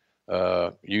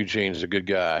 Eugene's a good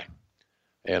guy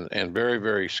and very,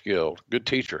 very skilled. Good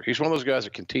teacher. He's one of those guys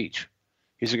that can teach.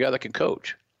 He's a guy that can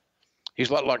coach. He's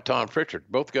a lot like Tom Pritchard.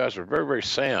 Both guys are very, very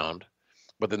sound,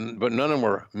 but none of them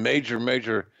were major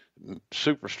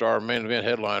superstar main event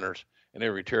headliners in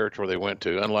every territory they went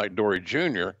to, unlike Dory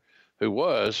Jr., who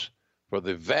was, for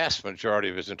the vast majority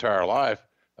of his entire life,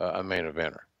 a main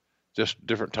eventer. Just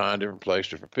different time, different place,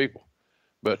 different people.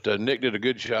 But Nick did a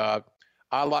good job.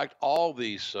 I liked all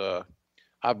these.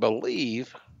 I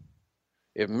believe,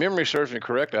 if memory serves me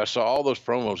correctly, I saw all those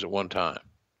promos at one time,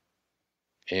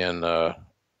 and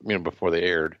before they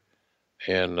aired,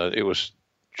 and it was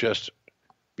just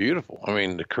beautiful. I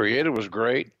mean, the creative was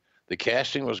great. The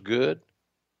casting was good.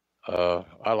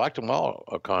 I liked them all,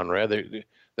 Conrad. I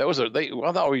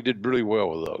thought we did really well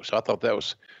with those. I thought that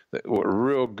was a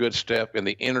real good step in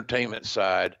the entertainment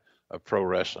side of pro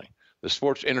wrestling. The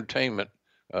sports entertainment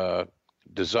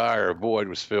desire void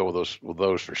was filled with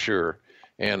those for sure.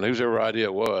 And whose ever idea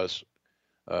it was,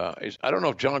 I don't know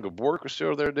if John Gabork was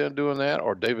still there then doing that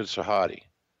or David Sahadi,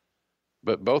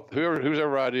 but whose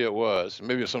ever idea it was,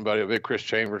 maybe somebody, maybe Chris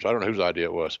Chambers, I don't know whose idea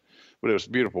it was, but it was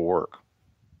beautiful work.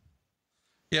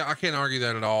 Yeah, I can't argue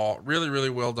that at all. Really,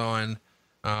 really well done.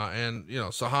 And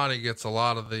Sahadi gets a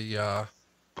lot of the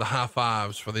high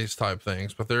fives for these type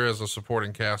things, but there is a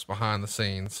supporting cast behind the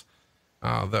scenes,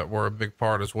 that were a big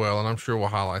part as well. And I'm sure we'll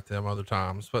highlight them other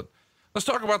times, but let's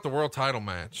talk about the world title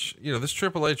match. This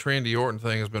Triple H Randy Orton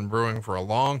thing has been brewing for a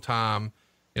long time,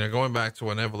 going back to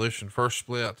when Evolution first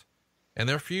split, and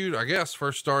their feud, I guess,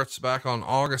 first starts back on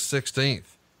August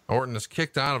 16th. Orton is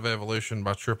kicked out of Evolution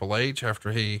by Triple H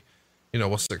after he,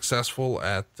 was successful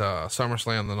at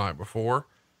SummerSlam the night before.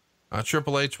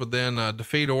 Triple H would then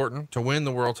defeat Orton to win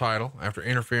the world title after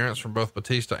interference from both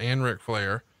Batista and Ric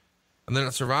Flair. And then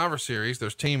at Survivor Series,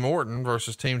 there's Team Orton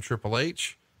versus Team Triple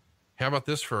H. How about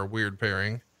this for a weird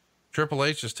pairing? Triple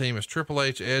H's team is Triple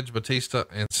H, Edge, Batista,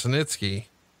 and Snitsky.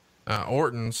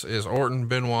 Orton's is Orton,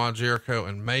 Benoit, Jericho,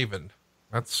 and Maven.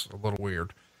 That's a little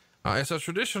weird. It's a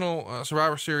traditional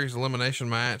Survivor Series elimination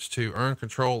match to earn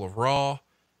control of Raw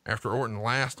after Orton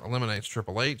last eliminates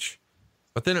Triple H.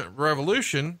 But then at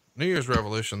Revolution, New Year's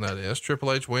Revolution, that is,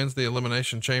 Triple H wins the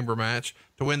Elimination Chamber match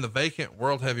to win the vacant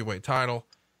World Heavyweight title,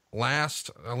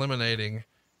 last eliminating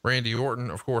Randy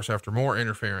Orton, of course, after more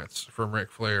interference from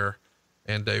Ric Flair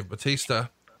and Dave Batista.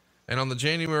 And on the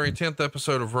January 10th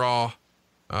episode of Raw,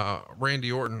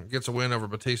 Randy Orton gets a win over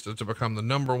Batista to become the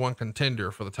 #1 contender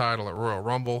for the title at Royal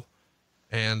Rumble.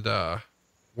 And,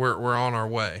 we're on our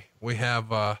way. We have,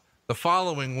 the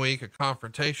following week, a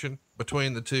confrontation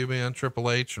between the two men, Triple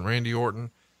H and Randy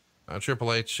Orton.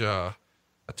 Triple H,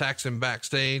 attacks him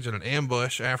backstage in an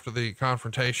ambush after the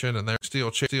confrontation, and they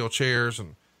steel chairs,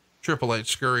 and Triple H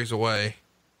scurries away.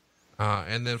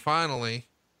 And then finally,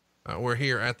 we're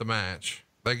here at the match.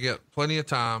 They get plenty of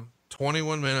time,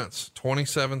 21 minutes,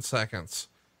 27 seconds.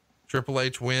 Triple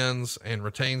H wins and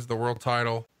retains the world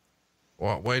title.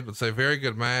 Well, Wade would say very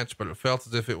good match, but it felt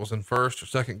as if it was in first or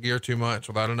second gear too much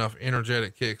without enough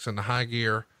energetic kicks in the high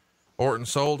gear. Orton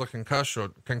sold a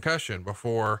concussion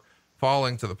before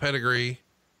falling to the pedigree,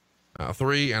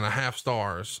 3.5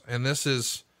 stars. And this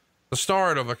is the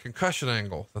start of a concussion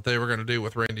angle that they were going to do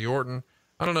with Randy Orton.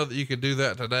 I don't know that you could do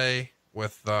that today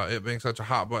with it being such a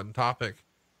hot button topic,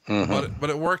 but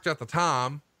it worked at the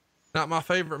time. Not my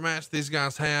favorite match these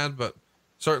guys had, but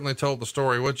certainly told the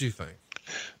story. What'd you think?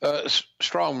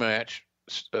 Strong match,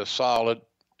 solid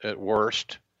at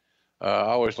worst. I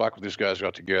always liked when these guys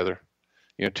got together.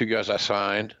 Two guys I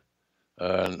signed,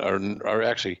 or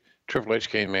actually Triple H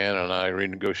came in and I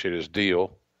renegotiated his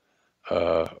deal.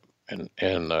 As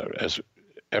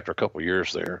after a couple of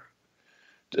years there,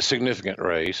 a significant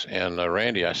race. And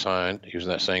Randy, I signed. He was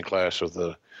in that same class with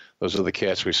those are the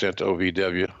cats we sent to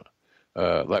OVW,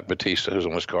 like Batista, who's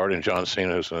on this card, and John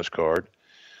Cena, who's on this card.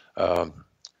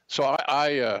 So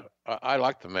I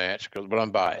like the match, but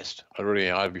I'm biased. I really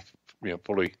am. I'd be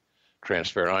fully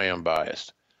transparent. I am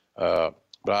biased, but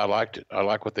I liked it. I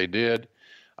like what they did.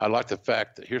 I like the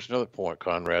fact that here's another point,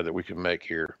 Conrad, that we can make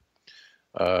here.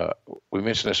 We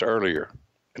mentioned this earlier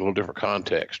in a little different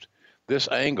context. This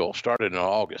angle started in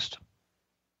August.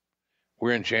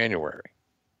 We're in January.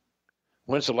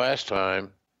 When's the last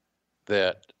time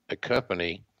that a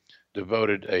company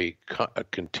devoted a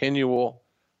continual,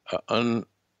 a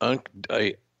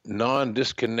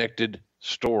non-disconnected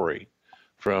story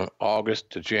from August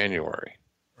to January?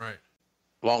 Right.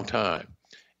 Long time.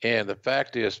 And the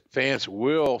fact is, fans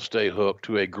will stay hooked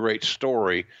to a great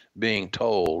story being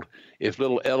told if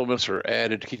little elements are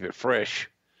added to keep it fresh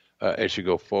as you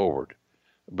go forward.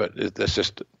 But that's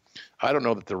just, I don't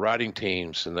know that the writing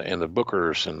teams and the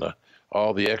bookers and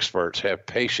all the experts have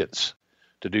patience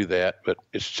to do that. But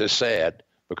it's just sad,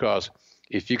 because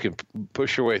if you can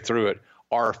push your way through it,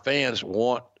 our fans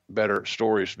want better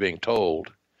stories being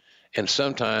told. And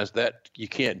sometimes that you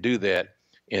can't do that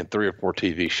in 3 or 4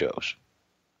 TV shows.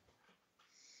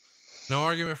 No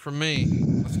argument from me.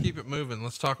 Let's keep it moving.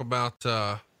 Let's talk about,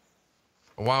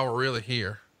 while we're really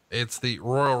here, it's the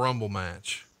Royal Rumble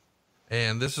match.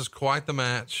 And this is quite the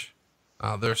match.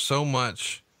 There's so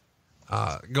much,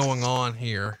 going on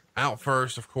here. Out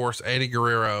first, of course, Eddie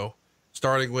Guerrero,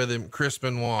 starting with him, Chris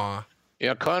Benoit.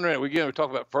 Yeah, Conrad, we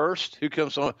talk about first, who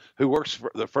comes on, who works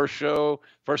for the first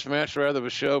match rather of a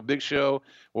show, big show.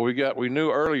 Well, we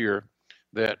knew earlier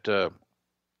that,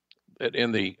 that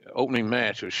in the opening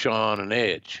match was Shawn and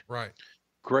Edge. Right.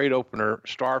 Great opener,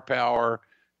 star power,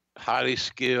 highly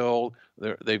skilled.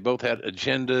 They both had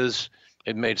agendas.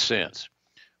 It made sense.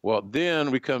 Well, then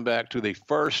we come back to the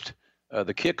first,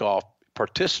 the kickoff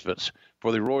participants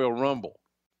for the Royal Rumble,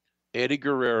 Eddie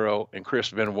Guerrero and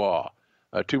Chris Benoit.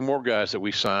 2 more guys that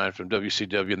we signed from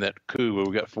WCW in that coup where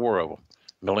we got 4 of them,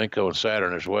 Malenko and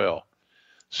Saturn as well.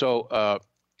 So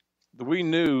we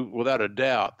knew without a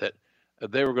doubt that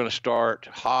they were going to start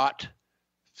hot,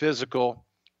 physical,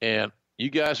 and you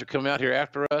guys are coming out here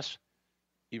after us,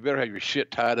 you better have your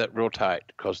shit tied up real tight,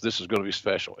 because this is going to be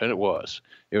special. And it was.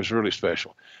 It was really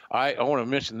special. I want to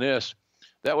mention this.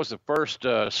 That was the first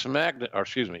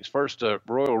first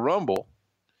Royal Rumble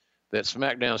that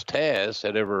SmackDown's Taz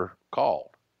had ever called.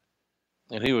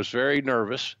 And he was very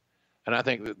nervous. And I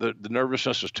think the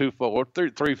nervousness was twofold, or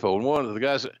threefold. One of the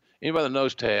guys, anybody that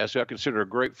knows Taz, who I consider a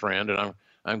great friend, and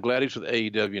I'm glad he's with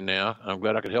AEW now. I'm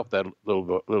glad I could help that a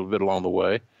little bit along the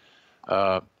way.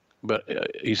 But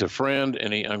he's a friend,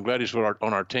 and I'm glad he's on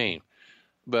our team.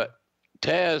 But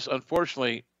Taz,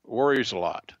 unfortunately, worries a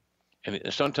lot. And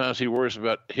sometimes he worries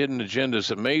about hidden agendas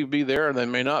that may be there and they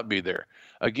may not be there.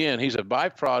 Again, he's a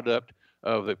byproduct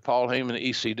of the Paul Heyman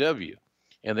ECW.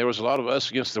 And there was a lot of us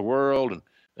against the world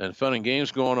and fun and games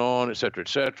going on, et cetera, et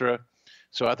cetera.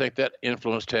 So I think that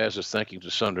influenced Taz's thinking to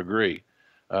some degree.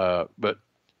 But,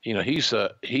 he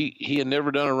had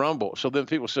never done a Rumble. So then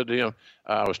people said to him,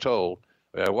 I was told,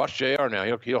 watch JR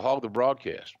now. He'll hog the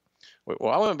broadcast.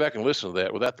 Well, I went back and listened to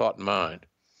that with that thought in mind.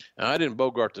 And I didn't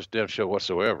bogart this damn show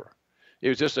whatsoever. It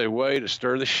was just a way to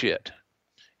stir the shit.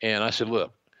 And I said,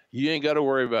 look, you ain't got to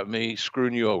worry about me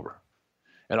screwing you over.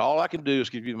 And all I can do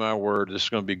is give you my word this is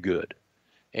going to be good.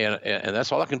 And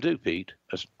that's all I can do, Pete.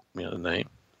 That's the name.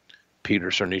 Peter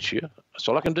Cernicia. That's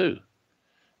all I can do.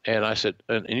 And I said,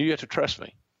 and you have to trust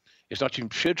me. It's not you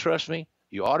should trust me.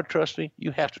 You ought to trust me. You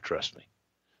have to trust me.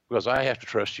 Because I have to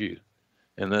trust you.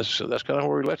 And that's kind of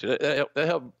where we left it. That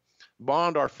helped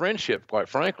bond our friendship, quite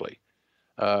frankly.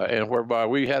 And whereby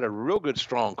we had a real good,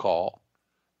 strong call,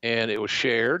 and it was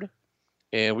shared,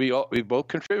 and we both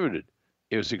contributed.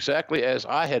 It was exactly as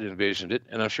I had envisioned it,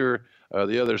 and I'm sure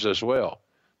the others as well.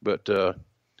 But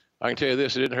I can tell you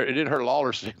this: it didn't hurt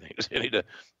Lawler's any to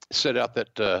set out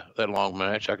that long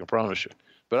match. I can promise you.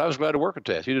 But I was glad to work with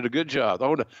Taz. He did a good job. I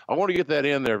want to get that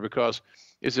in there because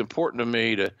it's important to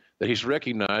me that he's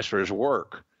recognized for his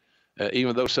work,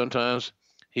 even though sometimes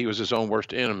he was his own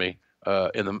worst enemy.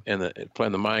 In the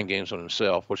playing the mind games on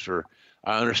himself,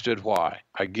 I understood why.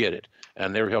 I get it. And I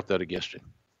never held that against him.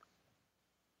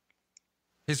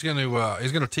 He's going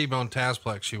to T-bone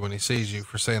Tazplex you when he sees you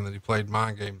for saying that he played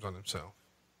mind games on himself.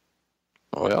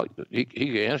 Well, he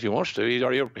can if he wants to. He's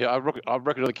already, I'll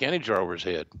break another candy jar over his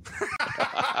head.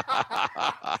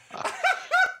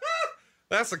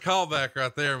 That's a callback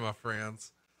right there, my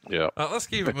friends. Yeah. Let's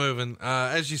keep it moving.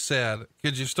 As you said,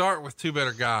 could you start with 2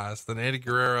 better guys than Eddie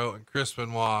Guerrero and Chris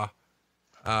Benoit?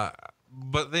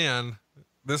 But then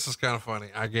this is kind of funny,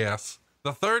 I guess.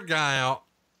 The third guy out,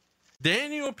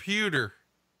 Daniel Puder.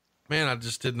 Man, I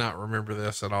just did not remember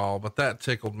this at all, but that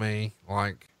tickled me.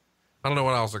 Like, I don't know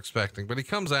what I was expecting, but he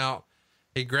comes out,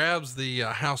 he grabs the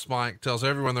house mic, tells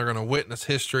everyone they're going to witness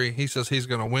history. He says he's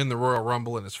going to win the Royal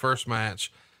Rumble in his first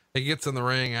match. He gets in the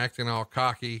ring acting all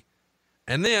cocky.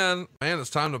 And then, man, it's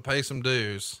time to pay some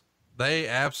dues. They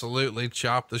absolutely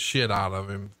chopped the shit out of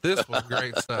him. This was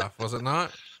great stuff, was it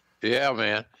not? Yeah,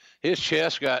 man. His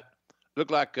chest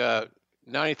looked like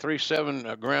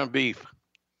 93.7 ground beef.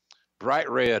 Bright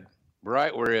red,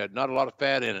 not a lot of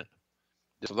fat in it.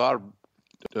 Just a lot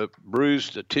of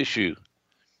bruised tissue.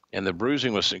 And the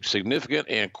bruising was significant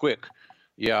and quick.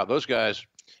 Yeah, those guys,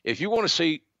 if you want to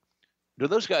see, do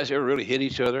those guys ever really hit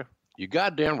each other? You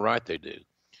goddamn right they do.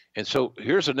 And so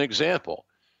here's an example.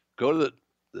 Go to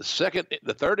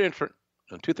the third entrant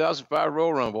in 2005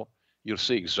 Royal Rumble. You'll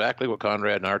see exactly what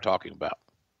Conrad and I are talking about.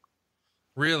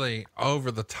 Really over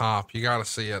the top. You got to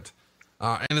see it.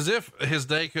 And as if his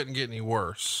day couldn't get any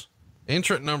worse.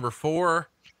 Entrant number 4,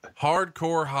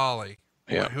 Hardcore Holly.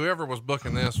 Yeah. Whoever was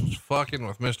booking this was fucking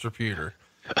with Mr. Puder.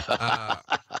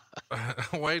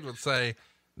 Wade would say,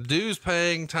 dues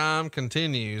paying time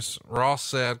continues. Ross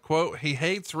said, quote, he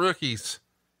hates rookies.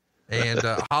 And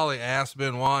Holly asked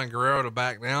Benoit and Guerrero to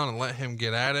back down and let him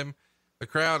get at him. The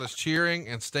crowd is cheering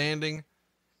and standing.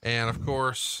 And of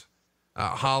course,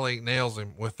 Holly nails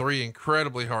him with 3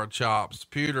 incredibly hard chops.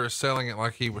 Puder is selling it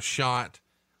like he was shot.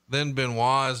 Then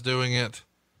Benoit is doing it.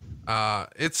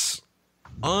 It's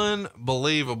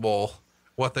unbelievable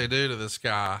what they do to this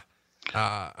guy.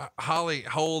 Holly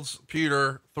holds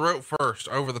Puder throat first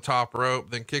over the top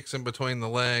rope, then kicks him between the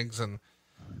legs. And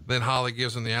then Holly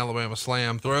gives him the Alabama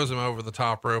slam, throws him over the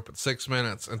top rope at 6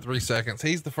 minutes and 3 seconds.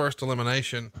 He's the first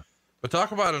elimination, but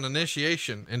talk about an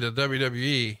initiation into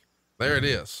WWE. There it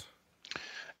is.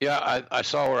 Yeah. I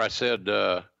saw where I said,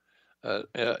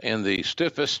 in the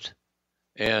stiffest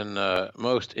and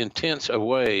most intense of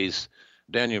ways,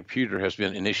 Daniel Puder has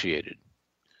been initiated.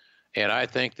 And I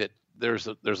think that there's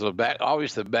a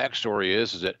obviously the backstory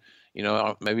is that,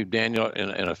 maybe Daniel in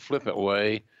a flippant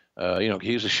way,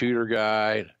 he's a shooter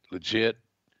guy, legit,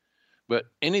 but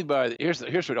anybody,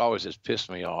 here's what always has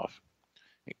pissed me off.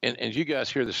 And you guys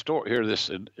hear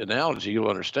this analogy, you'll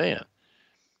understand.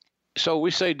 So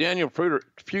we say Daniel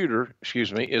Puder,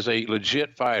 is a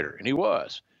legit fighter, and he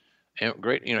was, and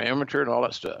great, amateur and all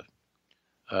that stuff.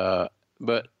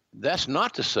 But that's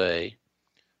not to say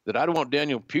that I don't want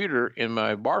Daniel Puder in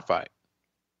my bar fight.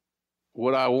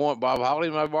 Would I want Bob Holly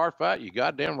in my bar fight? You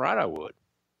goddamn right I would.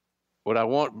 Would I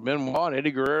want Benoit and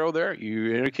Eddie Guerrero there?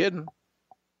 You ain't kidding.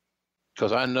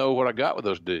 Because I know what I got with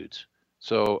those dudes.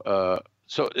 So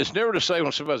it's never to say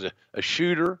when somebody's a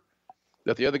shooter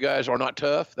that the other guys are not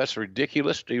tough. That's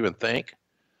ridiculous to even think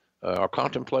or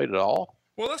contemplate at all.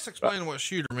 Well, let's explain what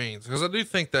shooter means, because I do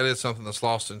think that is something that's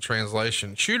lost in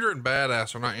translation. Shooter and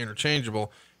badass are not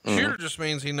interchangeable. Shooter just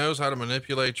means he knows how to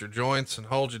manipulate your joints and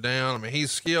hold you down. I mean,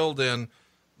 he's skilled in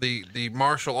the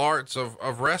martial arts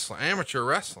of wrestling, amateur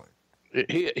wrestling.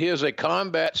 He is a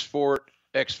combat sport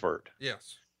expert.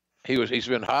 Yes. He's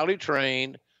been highly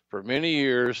trained for many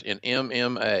years in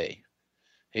MMA.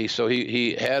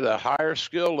 He had a higher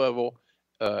skill level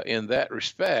in that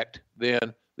respect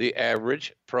than the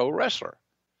average pro wrestler.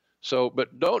 So,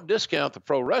 but don't discount the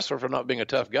pro wrestler for not being a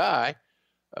tough guy,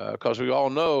 because we all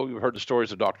know, you've heard the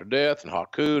stories of Dr. Death and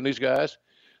Haku and these guys.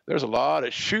 There's a lot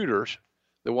of shooters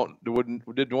that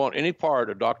didn't want any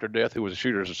part of Dr. Death, who was a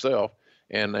shooter himself,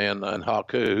 and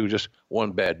Haku, who just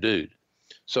one bad dude.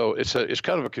 So it's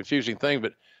kind of a confusing thing.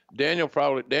 But Daniel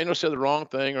said the wrong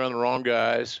thing around the wrong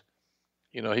guys.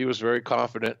 He was very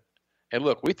confident. And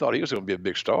look, we thought he was going to be a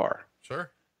big star. Sure.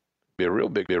 Be a real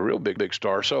big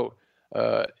star. So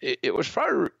it was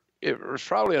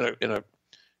probably in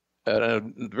a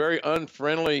very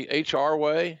unfriendly HR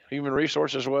way, human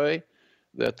resources way,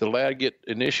 that the lad get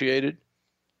initiated.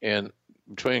 And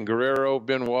between Guerrero,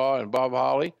 Benoit, and Bob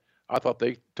Holly, I thought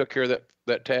they took care of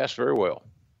that task very well.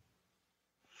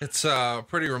 It's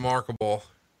pretty remarkable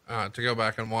to go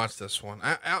back and watch this one.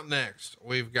 Out next,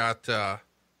 we've got,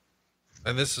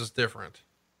 and this is different,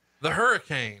 the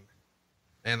Hurricane.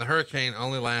 And the Hurricane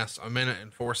only lasts 1 minute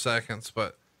and 4 seconds,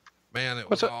 but man,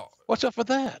 what's up with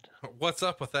that? What's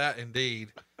up with that? Indeed.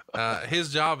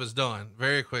 His job is done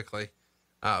very quickly.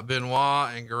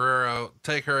 Benoit and Guerrero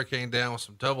take Hurricane down with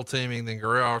some double teaming. Then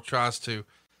Guerrero tries to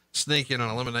sneak in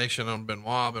an elimination on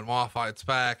Benoit. Benoit fights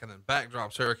back and then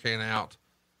backdrops Hurricane out.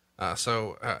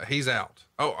 So he's out.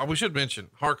 Oh, we should mention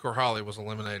Hardcore Holly was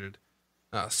eliminated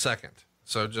second.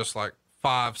 So just like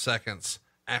 5 seconds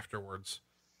afterwards.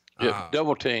 Yeah,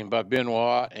 double team by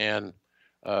Benoit and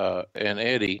and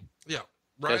Eddie Yeah.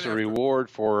 Right as a after. reward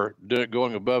for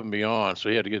going above and beyond. So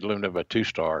he had to get eliminated by 2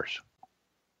 stars.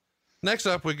 Next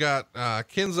up, we got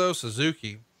Kenzo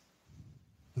Suzuki.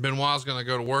 Benoit's going to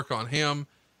go to work on him.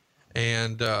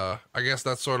 And I guess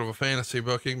that's sort of a fantasy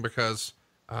booking because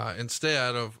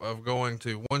instead of going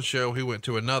to one show, he went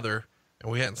to another,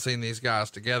 and we hadn't seen these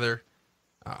guys together.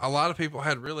 A lot of people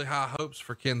had really high hopes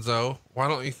for Kenzo. Why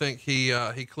don't you think he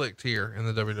clicked here in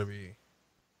the WWE?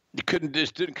 You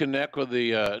just didn't connect with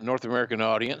the North American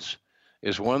audience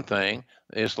is one thing.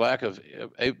 His lack of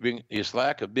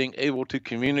being able to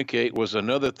communicate was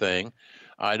another thing.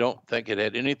 I don't think it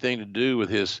had anything to do with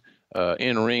his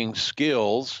in-ring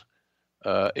skills.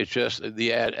 It's just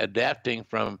the adapting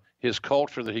from his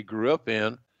culture that he grew up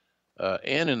in,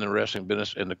 and in the wrestling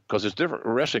business, and because it's different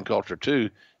wrestling culture too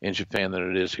in Japan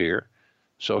than it is here.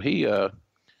 So he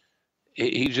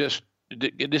just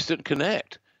didn't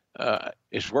connect.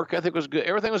 His work ethic was good.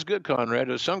 Everything was good, Conrad.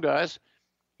 There's some guys,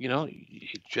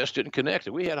 he just didn't connect.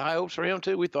 We had high hopes for him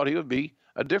too. We thought he would be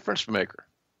a difference maker.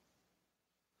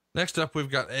 Next up, we've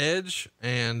got Edge,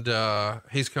 and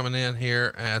he's coming in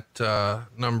here at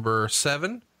number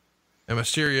 7, and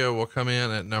Mysterio will come in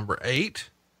at number 8.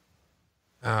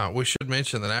 We should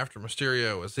mention that after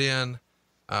Mysterio is in,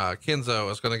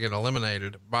 Kenzo is going to get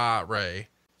eliminated by Ray,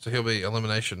 so he'll be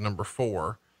elimination number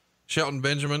 4. Shelton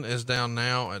Benjamin is down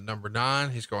now at number 9.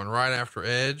 He's going right after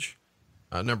Edge.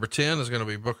 Number 10 is going to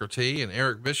be Booker T, and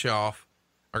Eric Bischoff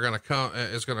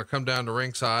is going to come down to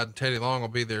ringside, and Teddy Long will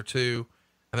be there too.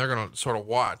 And they're going to sort of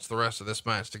watch the rest of this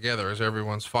match together as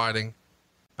everyone's fighting.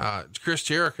 Chris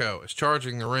Jericho is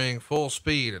charging the ring full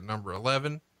speed at number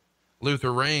 11.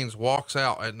 Luther Reigns walks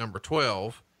out at number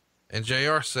 12. And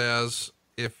JR says,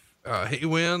 if he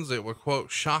wins, it would,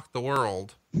 quote, shock the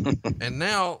world. And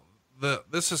now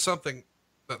this is something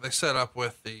that they set up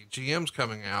with the GMs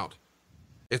coming out.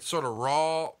 It's sort of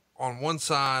Raw on one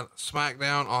side,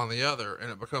 SmackDown on the other. And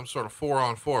it becomes sort of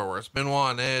 4-on-4 where it's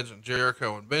Benoit and Edge and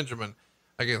Jericho and Benjamin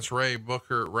against Ray,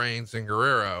 Booker, Reigns, and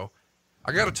Guerrero.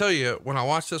 I got to tell you, when I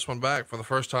watched this one back for the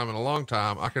first time in a long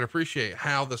time, I could appreciate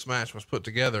how this match was put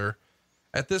together.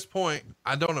 At this point,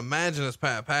 I don't imagine it's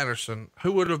Pat Patterson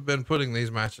who would have been putting these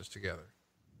matches together.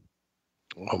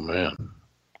 Oh man.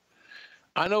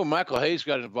 I know Michael Hayes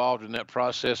got involved in that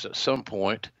process at some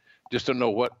point. Just don't know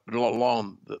where,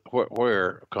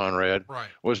 Conrad. Right.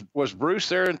 Was Bruce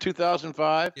there in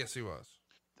 2005? Yes, he was.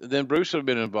 Then Bruce would have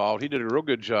been involved. He did a real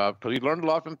good job because he learned a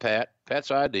lot from Pat's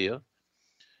idea,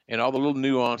 and all the little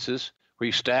nuances where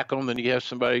you stack them, then you have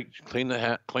somebody clean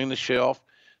the shelf,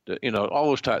 all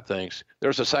those type things.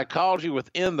 There's a psychology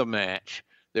within the match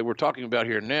that we're talking about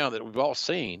here now that we've all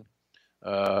seen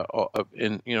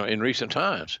in recent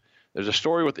times. There's a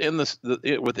story within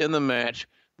the match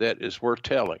that is worth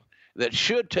telling, that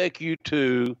should take you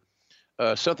to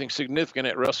something significant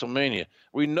at WrestleMania.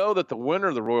 We know that the winner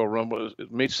of the Royal Rumble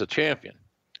meets the champion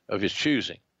of his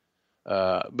choosing.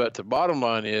 But the bottom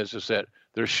line is that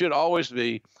there should always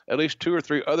be at least 2 or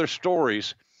 3 other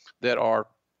stories that are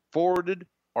forwarded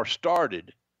or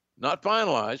started, not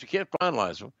finalized. You can't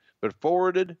finalize them, but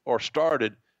forwarded or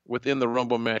started within the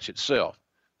Rumble match itself.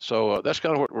 So that's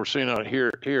kind of what we're seeing out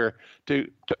here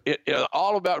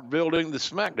all about building the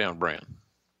SmackDown brand.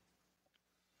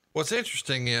 What's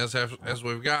interesting is as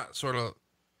we've got sort of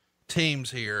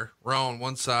teams here, Raw on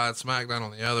one side, SmackDown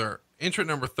on the other, entrant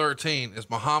number 13 is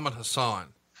Muhammad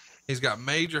Hassan. He's got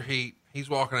major heat. He's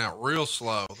walking out real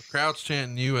slow. The crowd's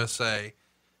chanting USA.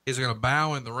 He's going to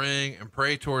bow in the ring and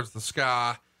pray towards the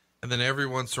sky. And then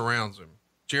everyone surrounds him.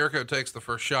 Jericho takes the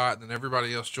first shot and then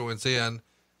everybody else joins in.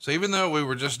 So even though we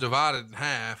were just divided in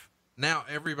half, now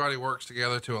everybody works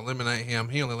together to eliminate him.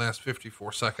 He only lasts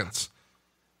 54 seconds.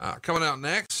 Coming out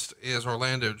next is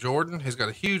Orlando Jordan. He's got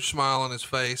a huge smile on his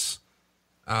face.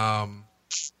 And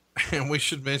we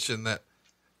should mention that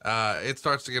it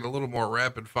starts to get a little more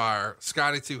rapid fire.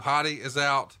 Scotty 2 Hotty is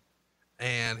out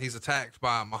and he's attacked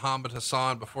by Muhammad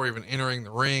Hassan before even entering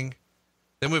the ring.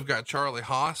 Then we've got Charlie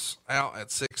Haas out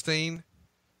at 16,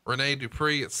 Rene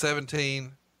Dupree at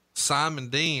 17, Simon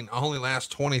Dean only lasts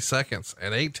 20 seconds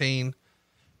at 18,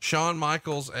 Shawn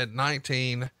Michaels at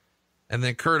 19, and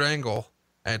then Kurt Angle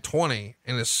at 20.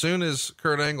 And as soon as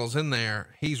Kurt Angle's in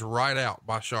there, he's right out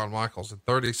by Shawn Michaels in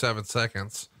 37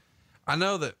 seconds. I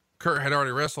know that Kurt had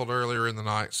already wrestled earlier in the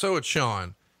night. So had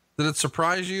Shawn. Did it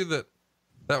surprise you that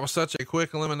that was such a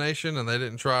quick elimination and they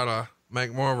didn't try to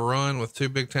make more of a run with 2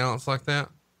 big talents like that?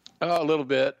 A little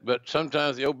bit, but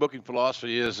sometimes the old booking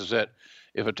philosophy is that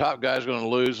if a top guy is going to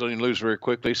lose, then he lose very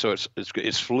quickly. So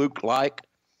it's fluke-like.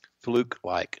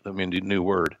 I mean, the new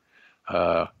word.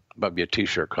 Might be a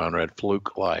T-shirt, Conrad.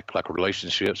 Fluke-like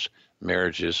relationships.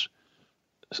 marriages,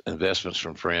 investments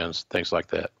from friends, things like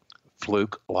that,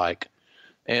 fluke-like.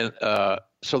 And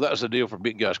so that was the deal for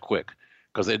beating guys quick,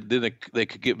 because they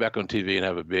could get back on TV and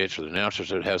have a bitch, or the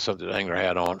announcers would have something to hang their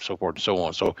hat on, so forth and so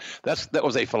on. So that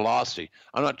was a philosophy.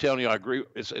 I'm not telling you I agree.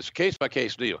 It's a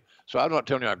case-by-case deal. So I'm not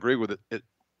telling you I agree with it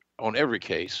on every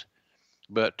case,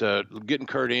 but getting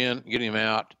Kurt in, getting him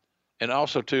out, and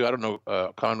also, too, I don't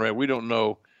know, Conrad, we don't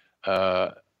know,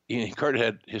 Kurt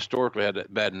had historically had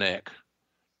that bad neck,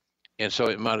 and so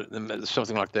it might have,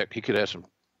 something like that, he could have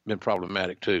been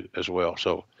problematic, too, as well.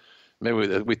 So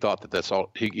maybe we thought that's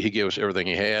all. He gave us everything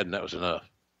he had, and that was enough.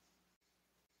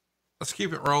 Let's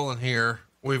keep it rolling here.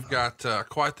 We've got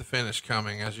quite the finish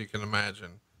coming, as you can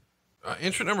imagine.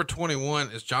 Entrant number 21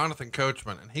 is Jonathan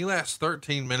Coachman, and he lasts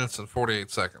 13 minutes and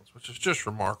 48 seconds, which is just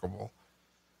remarkable.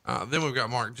 Then we've got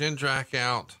Mark Jindrak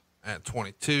out at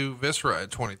 22, Viscera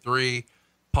at 23,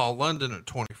 Paul London at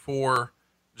 24,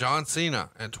 John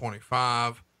Cena at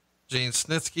 25, Gene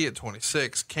Snitsky at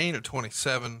 26, Kane at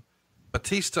 27,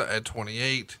 Batista at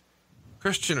 28,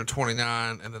 Christian at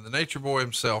 29, and then the Nature Boy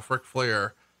himself, Ric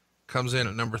Flair, comes in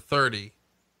at number 30.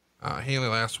 He only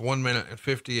lasts 1 minute and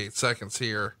 58 seconds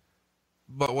here.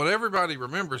 But what everybody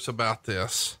remembers about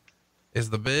this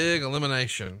is the big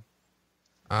elimination.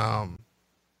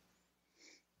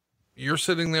 You're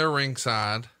sitting there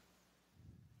ringside.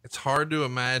 It's hard to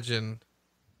imagine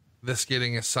this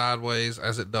getting as sideways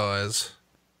as it does.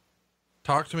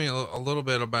 Talk to me a little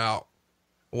bit about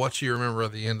what you remember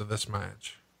at the end of this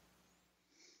match.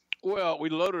 Well, we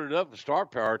loaded it up with star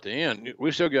power at the end.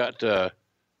 We still got Eddie.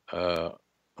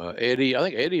 I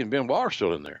think Eddie and Benoit are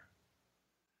still in there.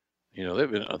 You know,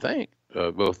 they've been, I think,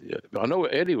 both. I know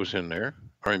Eddie was in there,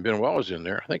 or Benoit was in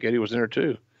there. I think Eddie was in there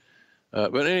too.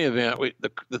 But in any event,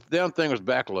 the damn thing was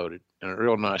backloaded in a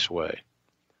real nice way.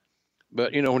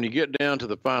 But, you know, when you get down to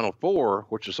the final four,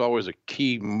 which is always a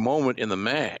key moment in the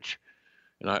match,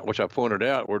 which I pointed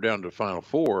out, we're down to the final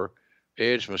four: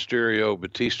 Edge, Mysterio,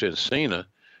 Batista, and Cena.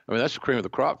 I mean, that's the cream of the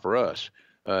crop for us.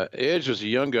 Edge was a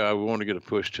young guy we wanted to get a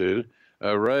push to.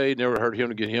 Ray, never heard him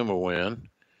to get him a win.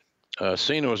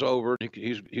 Cena was over.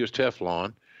 He was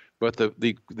Teflon, but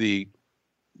the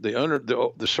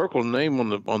circle name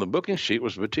on the booking sheet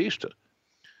was Batista.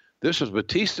 This was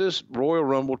Batista's Royal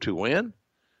Rumble to win,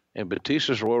 and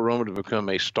Batista's Royal Rumble to become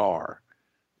a star,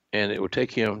 and it would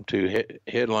take him to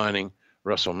headlining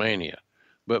WrestleMania.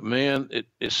 But man,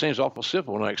 it seems awful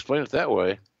simple when I explain it that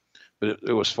way, but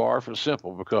it was far from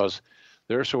simple, because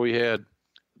so we had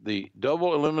the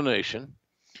double elimination,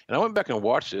 and I went back and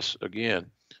watched this again.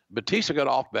 Batista got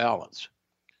off balance.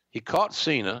 He caught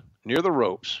Cena near the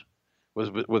ropes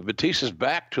with Batista's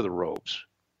back to the ropes,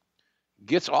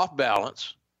 gets off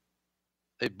balance.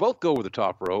 They both go over the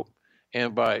top rope,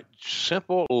 and by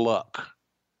simple luck,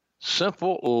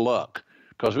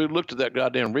 because we looked at that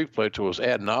goddamn replay till it was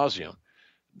ad nauseum,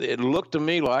 it looked to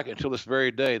me like, until this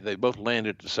very day, they both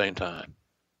landed at the same time.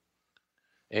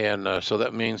 And so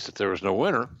that means that there was no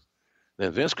winner.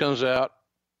 Then Vince comes out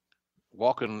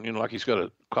walking, you know, like he's got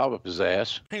a club up his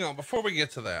ass. Hang on, before we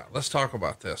get to that, let's talk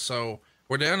about this. So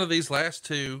we're down to these last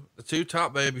two, the two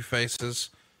top baby faces,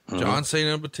 John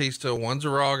Cena and Batista. One's a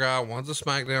Raw guy, one's a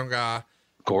SmackDown guy.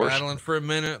 Of course. Battling for a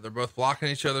minute. They're both blocking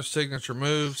each other's signature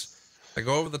moves. They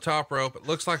go over the top rope. It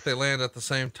looks like they land at the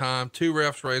same time. Two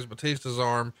refs raise Batista's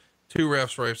arm. Two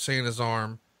refs raise Cena's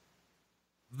arm.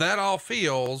 That all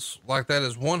feels like that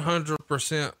is 100%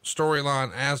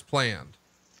 storyline as planned.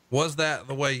 Was that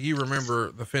the way you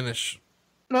remember the finish?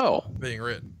 No, being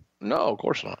written? No, of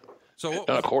course not. So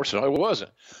of course not. It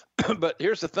wasn't. But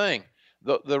here's the thing: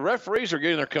 the referees are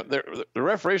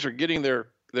getting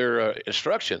their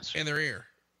instructions in their ear.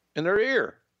 In their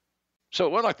ear. So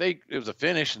it wasn't like it was a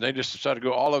finish and they just decided to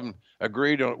go. All of them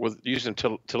agreed with using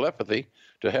telepathy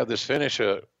to have this finish.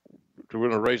 We're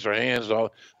going to raise their hands.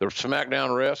 All the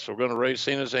SmackDown refs are going to raise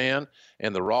Cena's hand,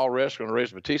 and the Raw refs are going to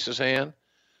raise Batista's hand.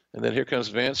 And then here comes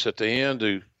Vince at the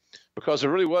end because there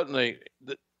really wasn't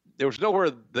there was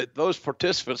nowhere that those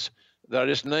participants that I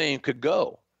just named could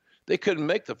go. They couldn't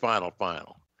make the final.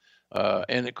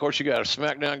 And of course you got a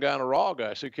SmackDown guy and a Raw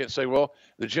guy. So you can't say, well,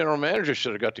 the general manager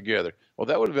should have got together. Well,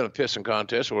 that would have been a pissing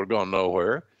contest. It would have gone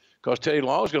nowhere, because Teddy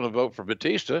Long's going to vote for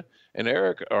Batista and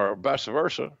Eric, or vice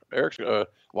versa. Eric's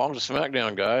Long's a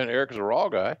SmackDown guy and Eric is a Raw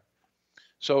guy.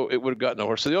 So it would have got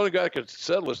nowhere. So the only guy that could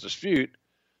settle this dispute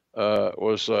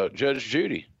was Judge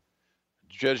Judy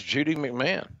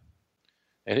McMahon.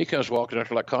 And he comes walking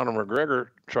after like Conor McGregor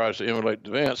tries to emulate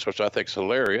Vince, which I think is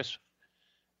hilarious.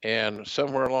 And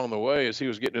somewhere along the way, as he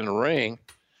was getting in the ring,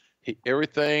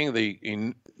 everything,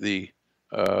 the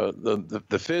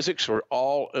physics were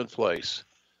all in place.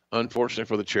 unfortunately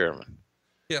for the chairman.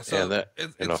 Yeah. So and that,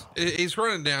 he's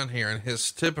running down here in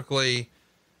his typically,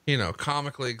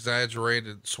 comically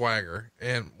exaggerated swagger.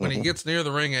 And when he gets near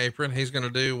the ring apron, he's going to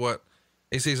do what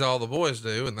he sees all the boys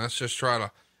do. And that's just try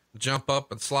to jump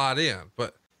up and slide in.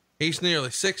 But he's nearly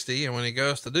 60. And when he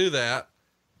goes to do that,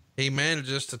 he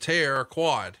manages to tear a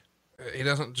quad. He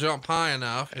doesn't jump high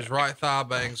enough. His right thigh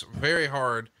bangs very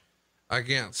hard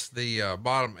against the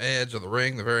bottom edge of the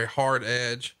ring, the very hard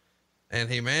edge. And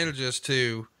he manages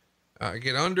to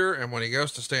get under. And when he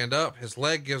goes to stand up, his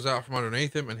leg gives out from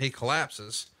underneath him and he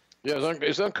collapses. Yeah,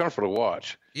 it's uncomfortable to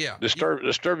watch. Yeah.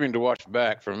 Disturbing to watch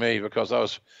back for me because I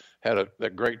had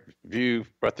that great view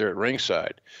right there at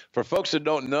ringside. For folks that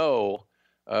don't know,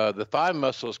 the thigh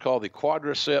muscle is called the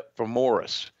quadricep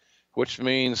femoris, which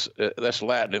means, that's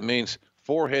Latin. It means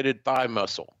four-headed thigh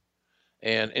muscle.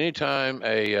 And anytime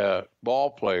a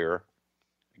ball player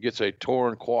gets a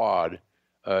torn quad,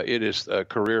 it is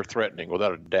career threatening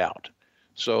without a doubt.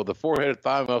 So the four-headed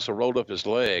thigh muscle rolled up his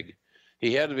leg.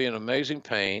 He had to be in amazing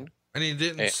pain. And he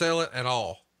didn't sell it at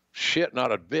all. Shit,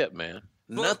 not a bit, man.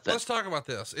 Nothing. Let's talk about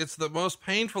this. It's the most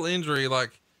painful injury.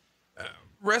 Like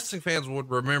wrestling fans would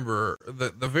remember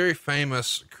the very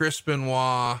famous Chris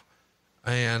Benoit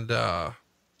and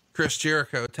Chris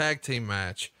Jericho tag team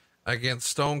match against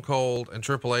Stone Cold and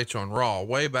Triple H on Raw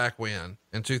way back when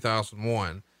in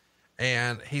 2001.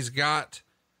 And he's got,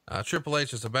 Triple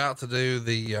H is about to do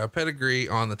the pedigree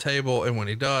on the table. And when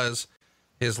he does,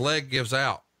 his leg gives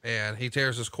out and he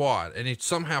tears his quad and he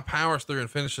somehow powers through and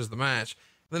finishes the match.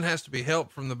 Then has to be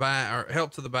help from the back or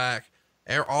help to the back.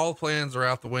 All plans are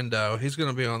out the window. He's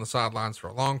going to be on the sidelines for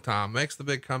a long time, makes the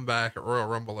big comeback at Royal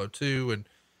Rumble 02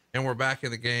 and we're back in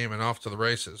the game and off to the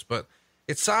races, but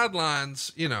it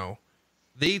sidelines,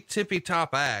 the tippy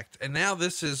top act. And now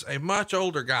this is a much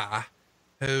older guy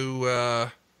who,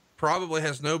 probably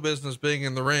has no business being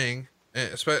in the ring.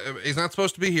 He's not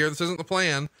supposed to be here. This isn't the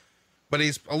plan, but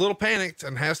he's a little panicked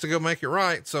and has to go make it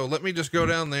right. So let me just go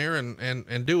down there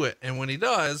and do it. And when he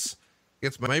does,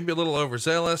 gets maybe a little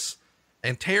overzealous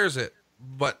and tears it,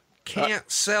 but can't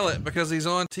sell it because he's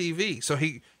on TV. So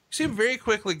you see him very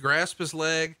quickly grasp his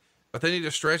leg, but then he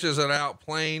just stretches it out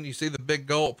plain. You see the big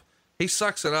gulp. He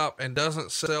sucks it up and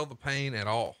doesn't sell the pain at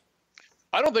all.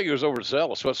 I don't think he was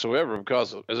overzealous whatsoever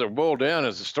because as it boiled down,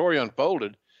 as the story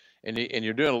unfolded and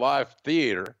you're doing live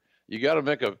theater, you got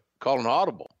to call an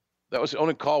audible. That was the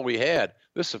only call we had.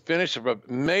 This is the finish of a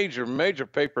major, major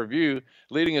pay-per-view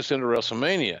leading us into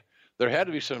WrestleMania. There had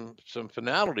to be some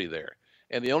finality there.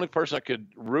 And the only person that could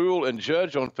rule and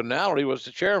judge on finality was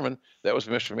the chairman. That was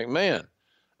Mr. McMahon.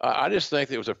 I just think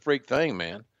that it was a freak thing,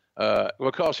 man.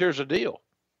 Because here's the deal.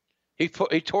 He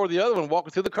tore the other one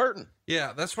walking through the curtain.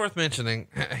 Yeah, that's worth mentioning.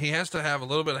 He has to have a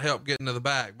little bit of help getting to the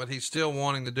back, but he's still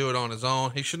wanting to do it on his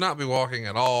own. He should not be walking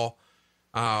at all.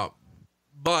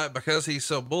 But because he's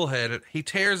so bullheaded, he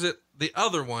tears the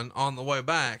other one on the way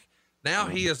back. Now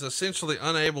he is essentially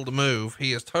unable to move.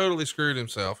 He has totally screwed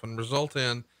himself and result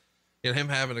in him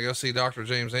having to go see Dr.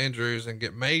 James Andrews and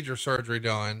get major surgery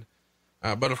done.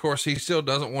 But of course he still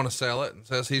doesn't want to sell it and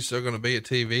says he's still going to be at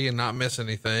TV and not miss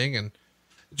anything. And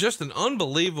just an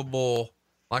unbelievable,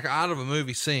 like out of a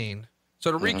movie scene.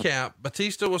 So to recap,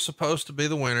 Batista was supposed to be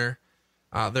the winner.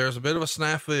 There's a bit of a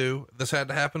snafu. This had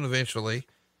to happen eventually.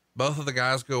 Both of the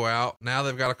guys go out. Now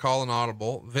they've got to call an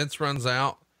audible. Vince runs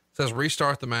out, says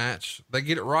restart the match. They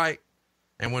get it right.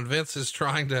 And when Vince is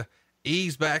trying to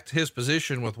ease back to his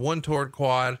position with one torn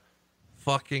quad,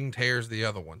 fucking tears the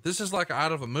other one. This is like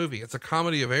out of a movie. It's a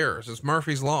comedy of errors. It's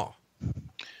Murphy's Law.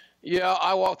 Yeah,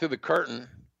 I walked through the curtain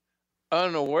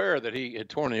unaware that he had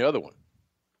torn the other one.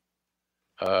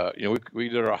 We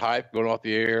did our hype going off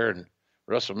the air and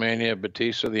WrestleMania,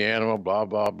 Batista, the Animal, blah,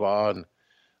 blah, blah, and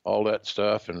all that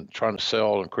stuff, and trying to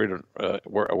sell and create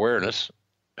awareness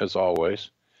as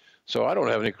always. So I don't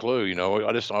have any clue.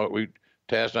 I just thought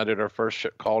Taz and I did our first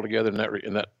call together in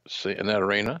that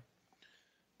arena.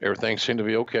 Everything seemed to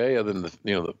be okay, other than I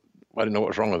didn't know what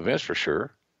was wrong with Vince for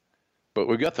sure, but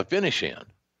we got the finish in.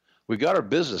 We got our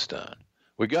business done.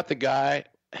 We got the guy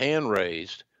hand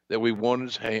raised that we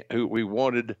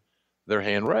wanted their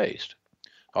hand raised.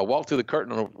 I walked through the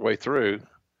curtain on the way through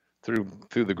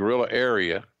the gorilla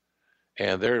area,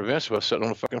 and there Vince was sitting on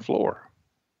the fucking floor.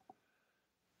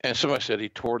 And somebody said he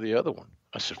tore the other one.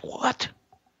 I said, what?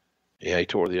 Yeah, he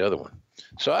tore the other one.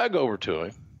 So I go over to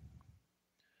him,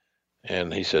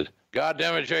 and he said, God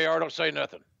damn it, JR, don't say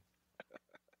nothing.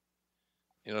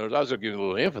 I was going to give him a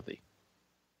little empathy.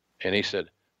 And he said,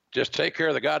 just take care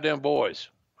of the goddamn boys.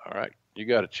 All right, you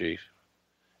got it, Chief.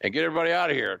 And get everybody out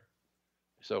of here.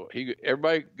 So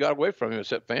everybody got away from him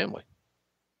except family.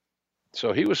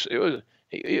 So he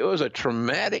It was a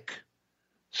traumatic,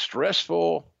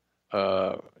 stressful,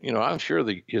 I'm sure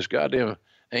his goddamn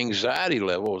anxiety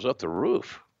level was up the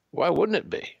roof. Why wouldn't it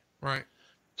be? Right.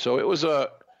 So it was a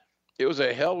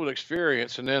hell of an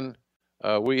experience. And then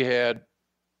we had,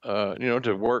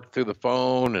 to work through the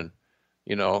phone, and,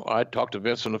 I talked to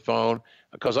Vince on the phone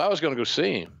because I was going to go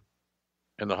see him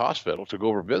in the hospital to go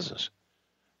over business.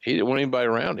 He didn't want anybody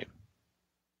around him.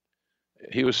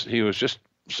 He was just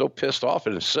so pissed off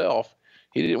at himself.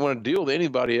 He didn't want to deal with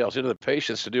anybody else, either the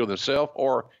patients to deal with himself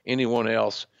or anyone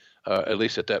else, at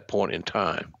least at that point in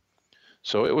time.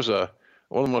 So it was one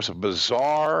of the most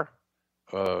bizarre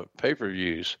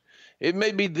pay-per-views. It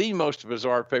may be the most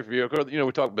bizarre pay-per-view.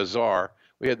 We talked bizarre.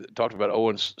 We had talked about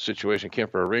Owen's situation in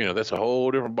Kemper Arena. That's a whole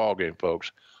different ballgame,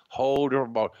 folks. Whole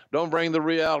different ball. Don't bring the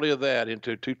reality of that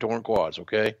into two torn quads,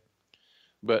 okay?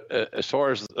 But as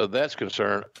far as that's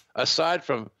concerned, aside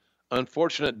from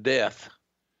unfortunate death,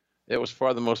 it was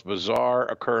far the most bizarre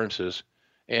occurrences.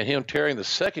 And him tearing the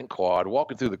second quad,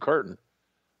 walking through the curtain,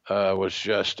 was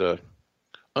just I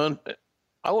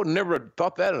would never have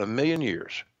thought that in a million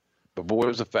years. But boy, it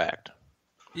was a fact.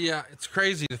 Yeah, it's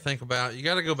crazy to think about. You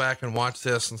got to go back and watch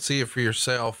this and see it for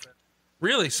yourself.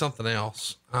 Really something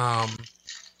else. And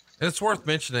it's worth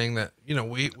mentioning that,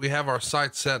 we have our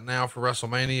sights set now for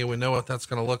WrestleMania. We know what that's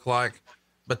going to look like.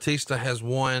 Batista has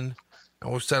won,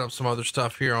 and we've set up some other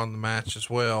stuff here on the match as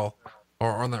well,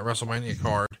 or on that WrestleMania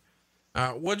card.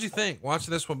 What'd you think?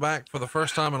 Watching this one back for the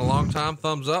first time in a long time?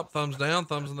 Thumbs up, thumbs down,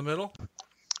 thumbs in the middle?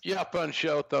 Yeah, fun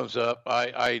show. Thumbs up.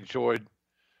 I enjoyed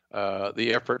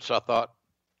the efforts. I thought,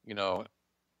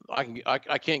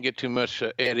 I can't get too much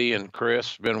Eddie and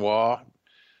Chris Benoit.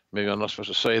 Maybe I'm not supposed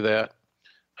to say that.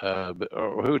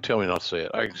 Or who would tell me not to say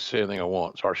it? I can say anything I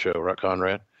want. It's our show, right,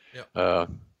 Conrad? Yep.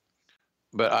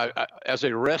 But I, as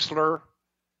a wrestler,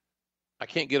 I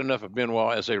can't get enough of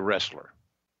Benoit as a wrestler.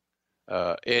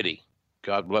 Eddie,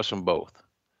 God bless them both.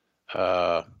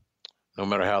 No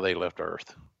matter how they left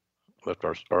Earth, left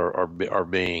our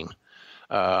being.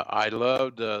 I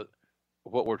loved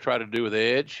what we're trying to do with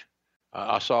Edge.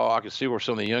 I could see where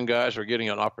some of the young guys are getting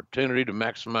an opportunity to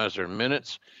maximize their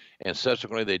minutes, and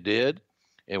subsequently they did,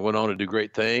 and went on to do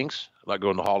great things, like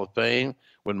going to the Hall of Fame,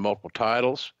 win multiple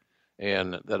titles,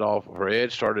 and that all for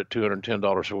Edge started at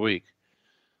 $210 a week.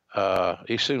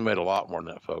 He soon made a lot more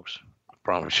than that, folks. I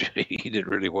promise you, he did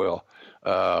really well.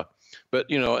 But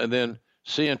and then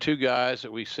seeing two guys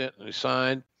that we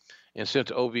signed and sent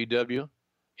to OVW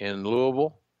in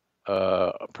Louisville,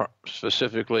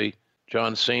 specifically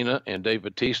John Cena and Dave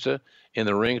Batista in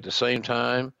the ring at the same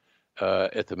time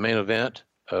at the main event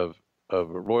of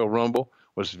Royal Rumble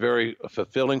was very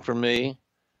fulfilling for me.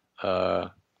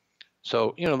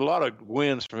 So, a lot of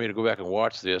wins for me to go back and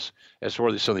watch this as far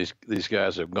as some of these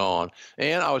guys have gone.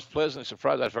 And I was pleasantly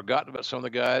surprised. I'd forgotten about some of the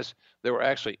guys that were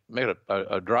actually made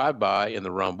a drive-by in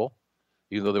the Rumble,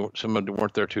 even though some of them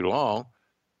weren't there too long.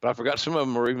 But I forgot some of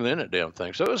them were even in that damn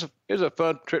thing. So it was a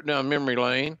fun trip down memory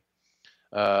lane.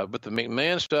 But the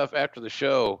McMahon stuff after the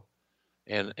show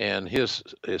and his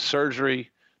surgery,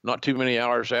 not too many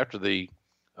hours after the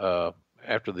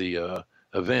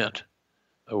event,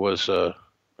 was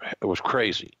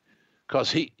crazy. Because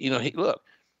he look,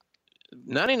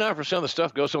 99% of the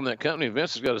stuff goes on that company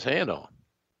Vince has got his hand on,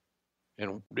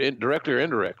 and directly or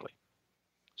indirectly.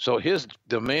 So his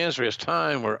demands for his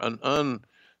time were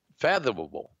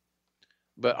unfathomable.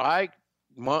 But I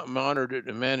monitored it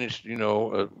and managed,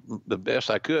 the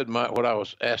best I could, what I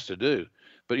was asked to do.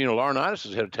 But, Laurinaitis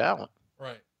is head of talent.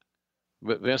 Right.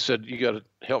 But Vince said, you got to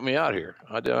help me out here.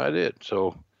 I did.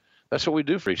 So that's what we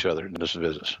do for each other in this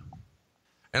business.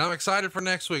 And I'm excited for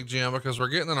next week, Jim, because we're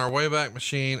getting in our Wayback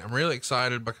Machine. I'm really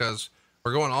excited because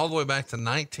we're going all the way back to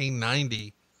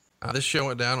 1990. This show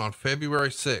went down on February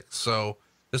 6th. So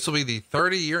this will be the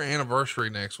 30-year anniversary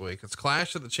next week. It's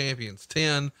Clash of the Champions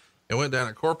 10. It went down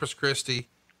at Corpus Christi.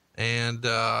 And,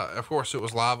 of course, it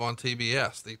was live on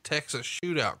TBS, the Texas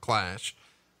Shootout Clash.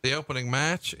 The opening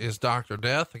match is Dr.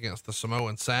 Death against the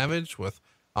Samoan Savage with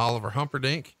Oliver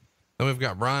Humperdinck. Then we've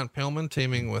got Brian Pillman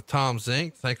teaming with Tom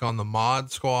Zink to take on the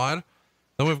Mod Squad.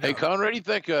 Then we've got, hey, Conrad, do you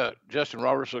think Justin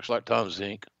Roberts looks like Tom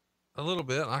Zink? A little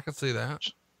bit. I can see that.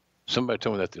 Somebody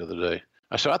told me that the other day.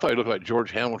 I thought he looked like George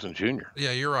Hamilton Jr.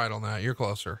 Yeah, you're right on that. You're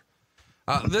closer.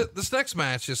 This next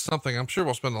match is something I'm sure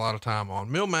we'll spend a lot of time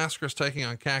on. Mil Mascaras taking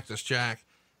on Cactus Jack.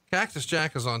 Cactus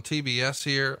Jack is on TBS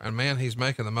here, and man, he's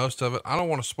making the most of it. I don't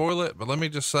want to spoil it, but let me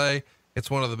just say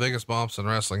it's one of the biggest bumps in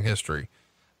wrestling history.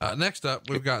 Next up,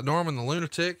 we've got Norman the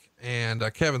Lunatic and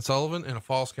Kevin Sullivan in a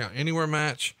Falls Count Anywhere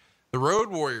match. The Road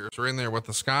Warriors are in there with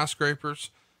the Skyscrapers.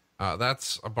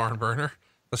 That's a barn burner.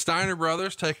 The Steiner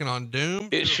brothers taking on Doom.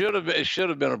 It should have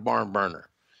been a barn burner.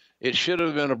 It should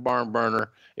have been a barn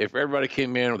burner if everybody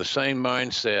came in with the same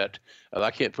mindset.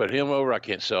 I can't put him over. I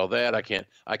can't sell that. I can't.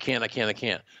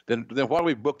 Then why do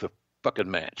we book the fucking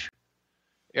match?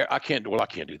 I can't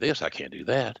do this. I can't do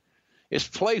that. It's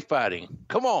play fighting.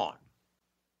 Come on.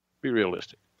 Be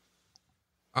realistic.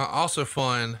 Also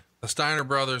fun, the Steiner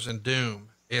brothers and Doom.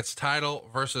 It's title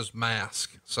versus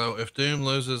mask. So if Doom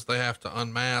loses, they have to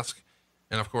unmask.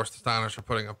 And of course, the Steiners are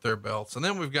putting up their belts. And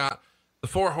then we've got the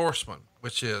Four Horsemen,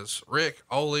 which is Rick,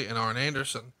 Ole, and Arn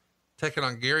Anderson, taking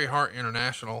on Gary Hart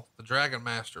International, the Dragon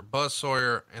Master, Buzz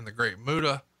Sawyer, and the Great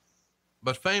Muta.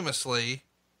 But famously,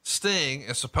 Sting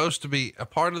is supposed to be a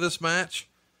part of this match,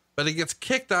 but he gets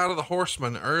kicked out of the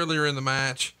Horsemen earlier in the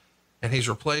match, and he's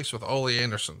replaced with Ole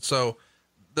Anderson. So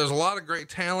there's a lot of great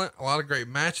talent, a lot of great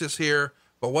matches here,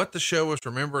 but what the show was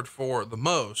remembered for the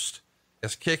most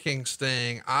is kicking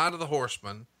Sting out of the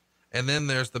Horsemen. And then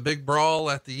there's the big brawl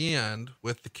at the end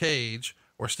with the cage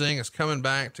where Sting is coming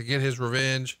back to get his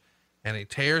revenge, and he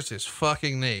tears his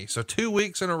fucking knee. So 2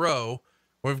 weeks in a row,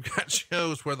 we've got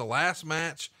shows where the last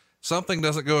match, something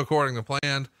doesn't go according to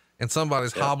plan and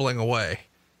somebody's hobbling away.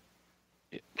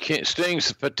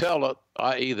 Sting's patella,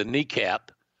 i.e. the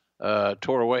kneecap,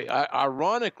 tore away.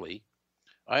 Ironically,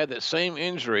 I had that same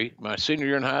injury my senior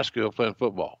year in high school playing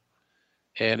football.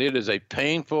 And it is a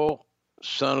painful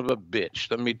son of a bitch,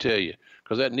 let me tell you,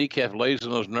 because that kneecap lays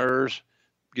on those nerves,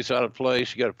 gets out of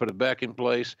place. You got to put it back in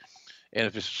place. And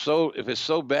if it's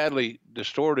so badly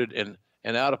distorted and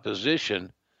out of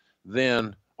position,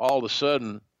 then all of a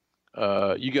sudden,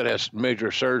 you got to have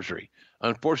major surgery.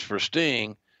 Unfortunately for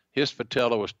Sting, his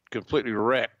patella was completely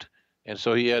wrecked. And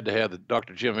so he had to have the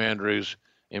Dr. Jim Andrews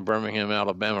in Birmingham,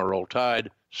 Alabama, Roll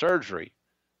Tide surgery.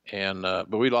 And,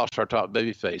 but we lost our top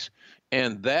babyface.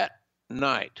 And that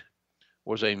night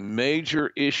was a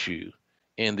major issue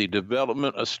in the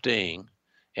development of Sting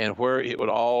and where it would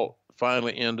all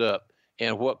finally end up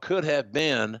and what could have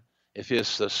been if his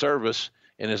service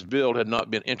and his build had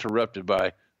not been interrupted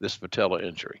by this patella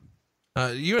injury.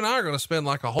 You and I are going to spend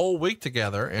like a whole week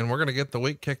together, and we're going to get the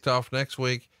week kicked off next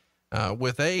week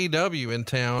with AEW in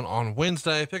town on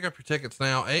Wednesday. Pick up your tickets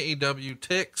now. AEW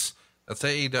Tix. That's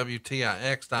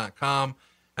AEWTIX.com.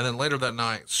 And then later that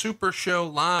night,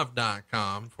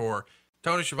 supershowlive.com for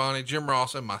Tony Schiavone, Jim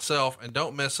Ross, and myself. And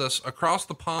don't miss us across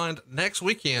the pond next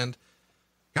weekend.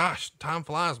 Gosh, time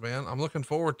flies, man. I'm looking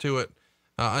forward to it.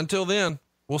 Until then,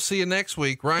 we'll see you next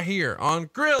week right here on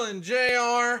Grillin'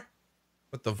 JR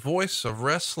with the voice of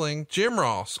wrestling, Jim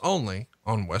Ross, only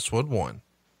on Westwood One.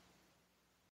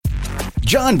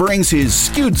 John brings his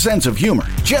skewed sense of humor.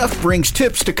 Jeff brings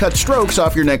tips to cut strokes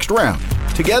off your next round.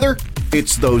 Together,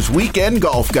 it's those weekend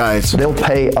golf guys. They'll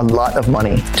pay a lot of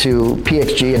money to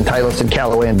PXG and Titleist and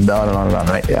Callaway and on and on and on,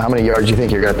 right? How many yards do you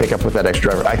think you're going to pick up with that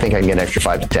extra driver? I think I can get an extra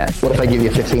 5 to 10. What if I give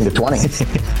you 15 to 20?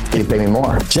 You pay me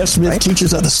more. Jeff Smith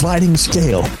teaches on the sliding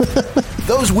scale.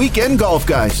 Those Weekend Golf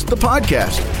Guys, the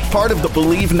podcast, part of the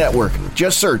Believe Network.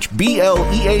 Just search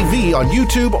BLEAV on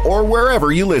YouTube or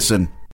wherever you listen.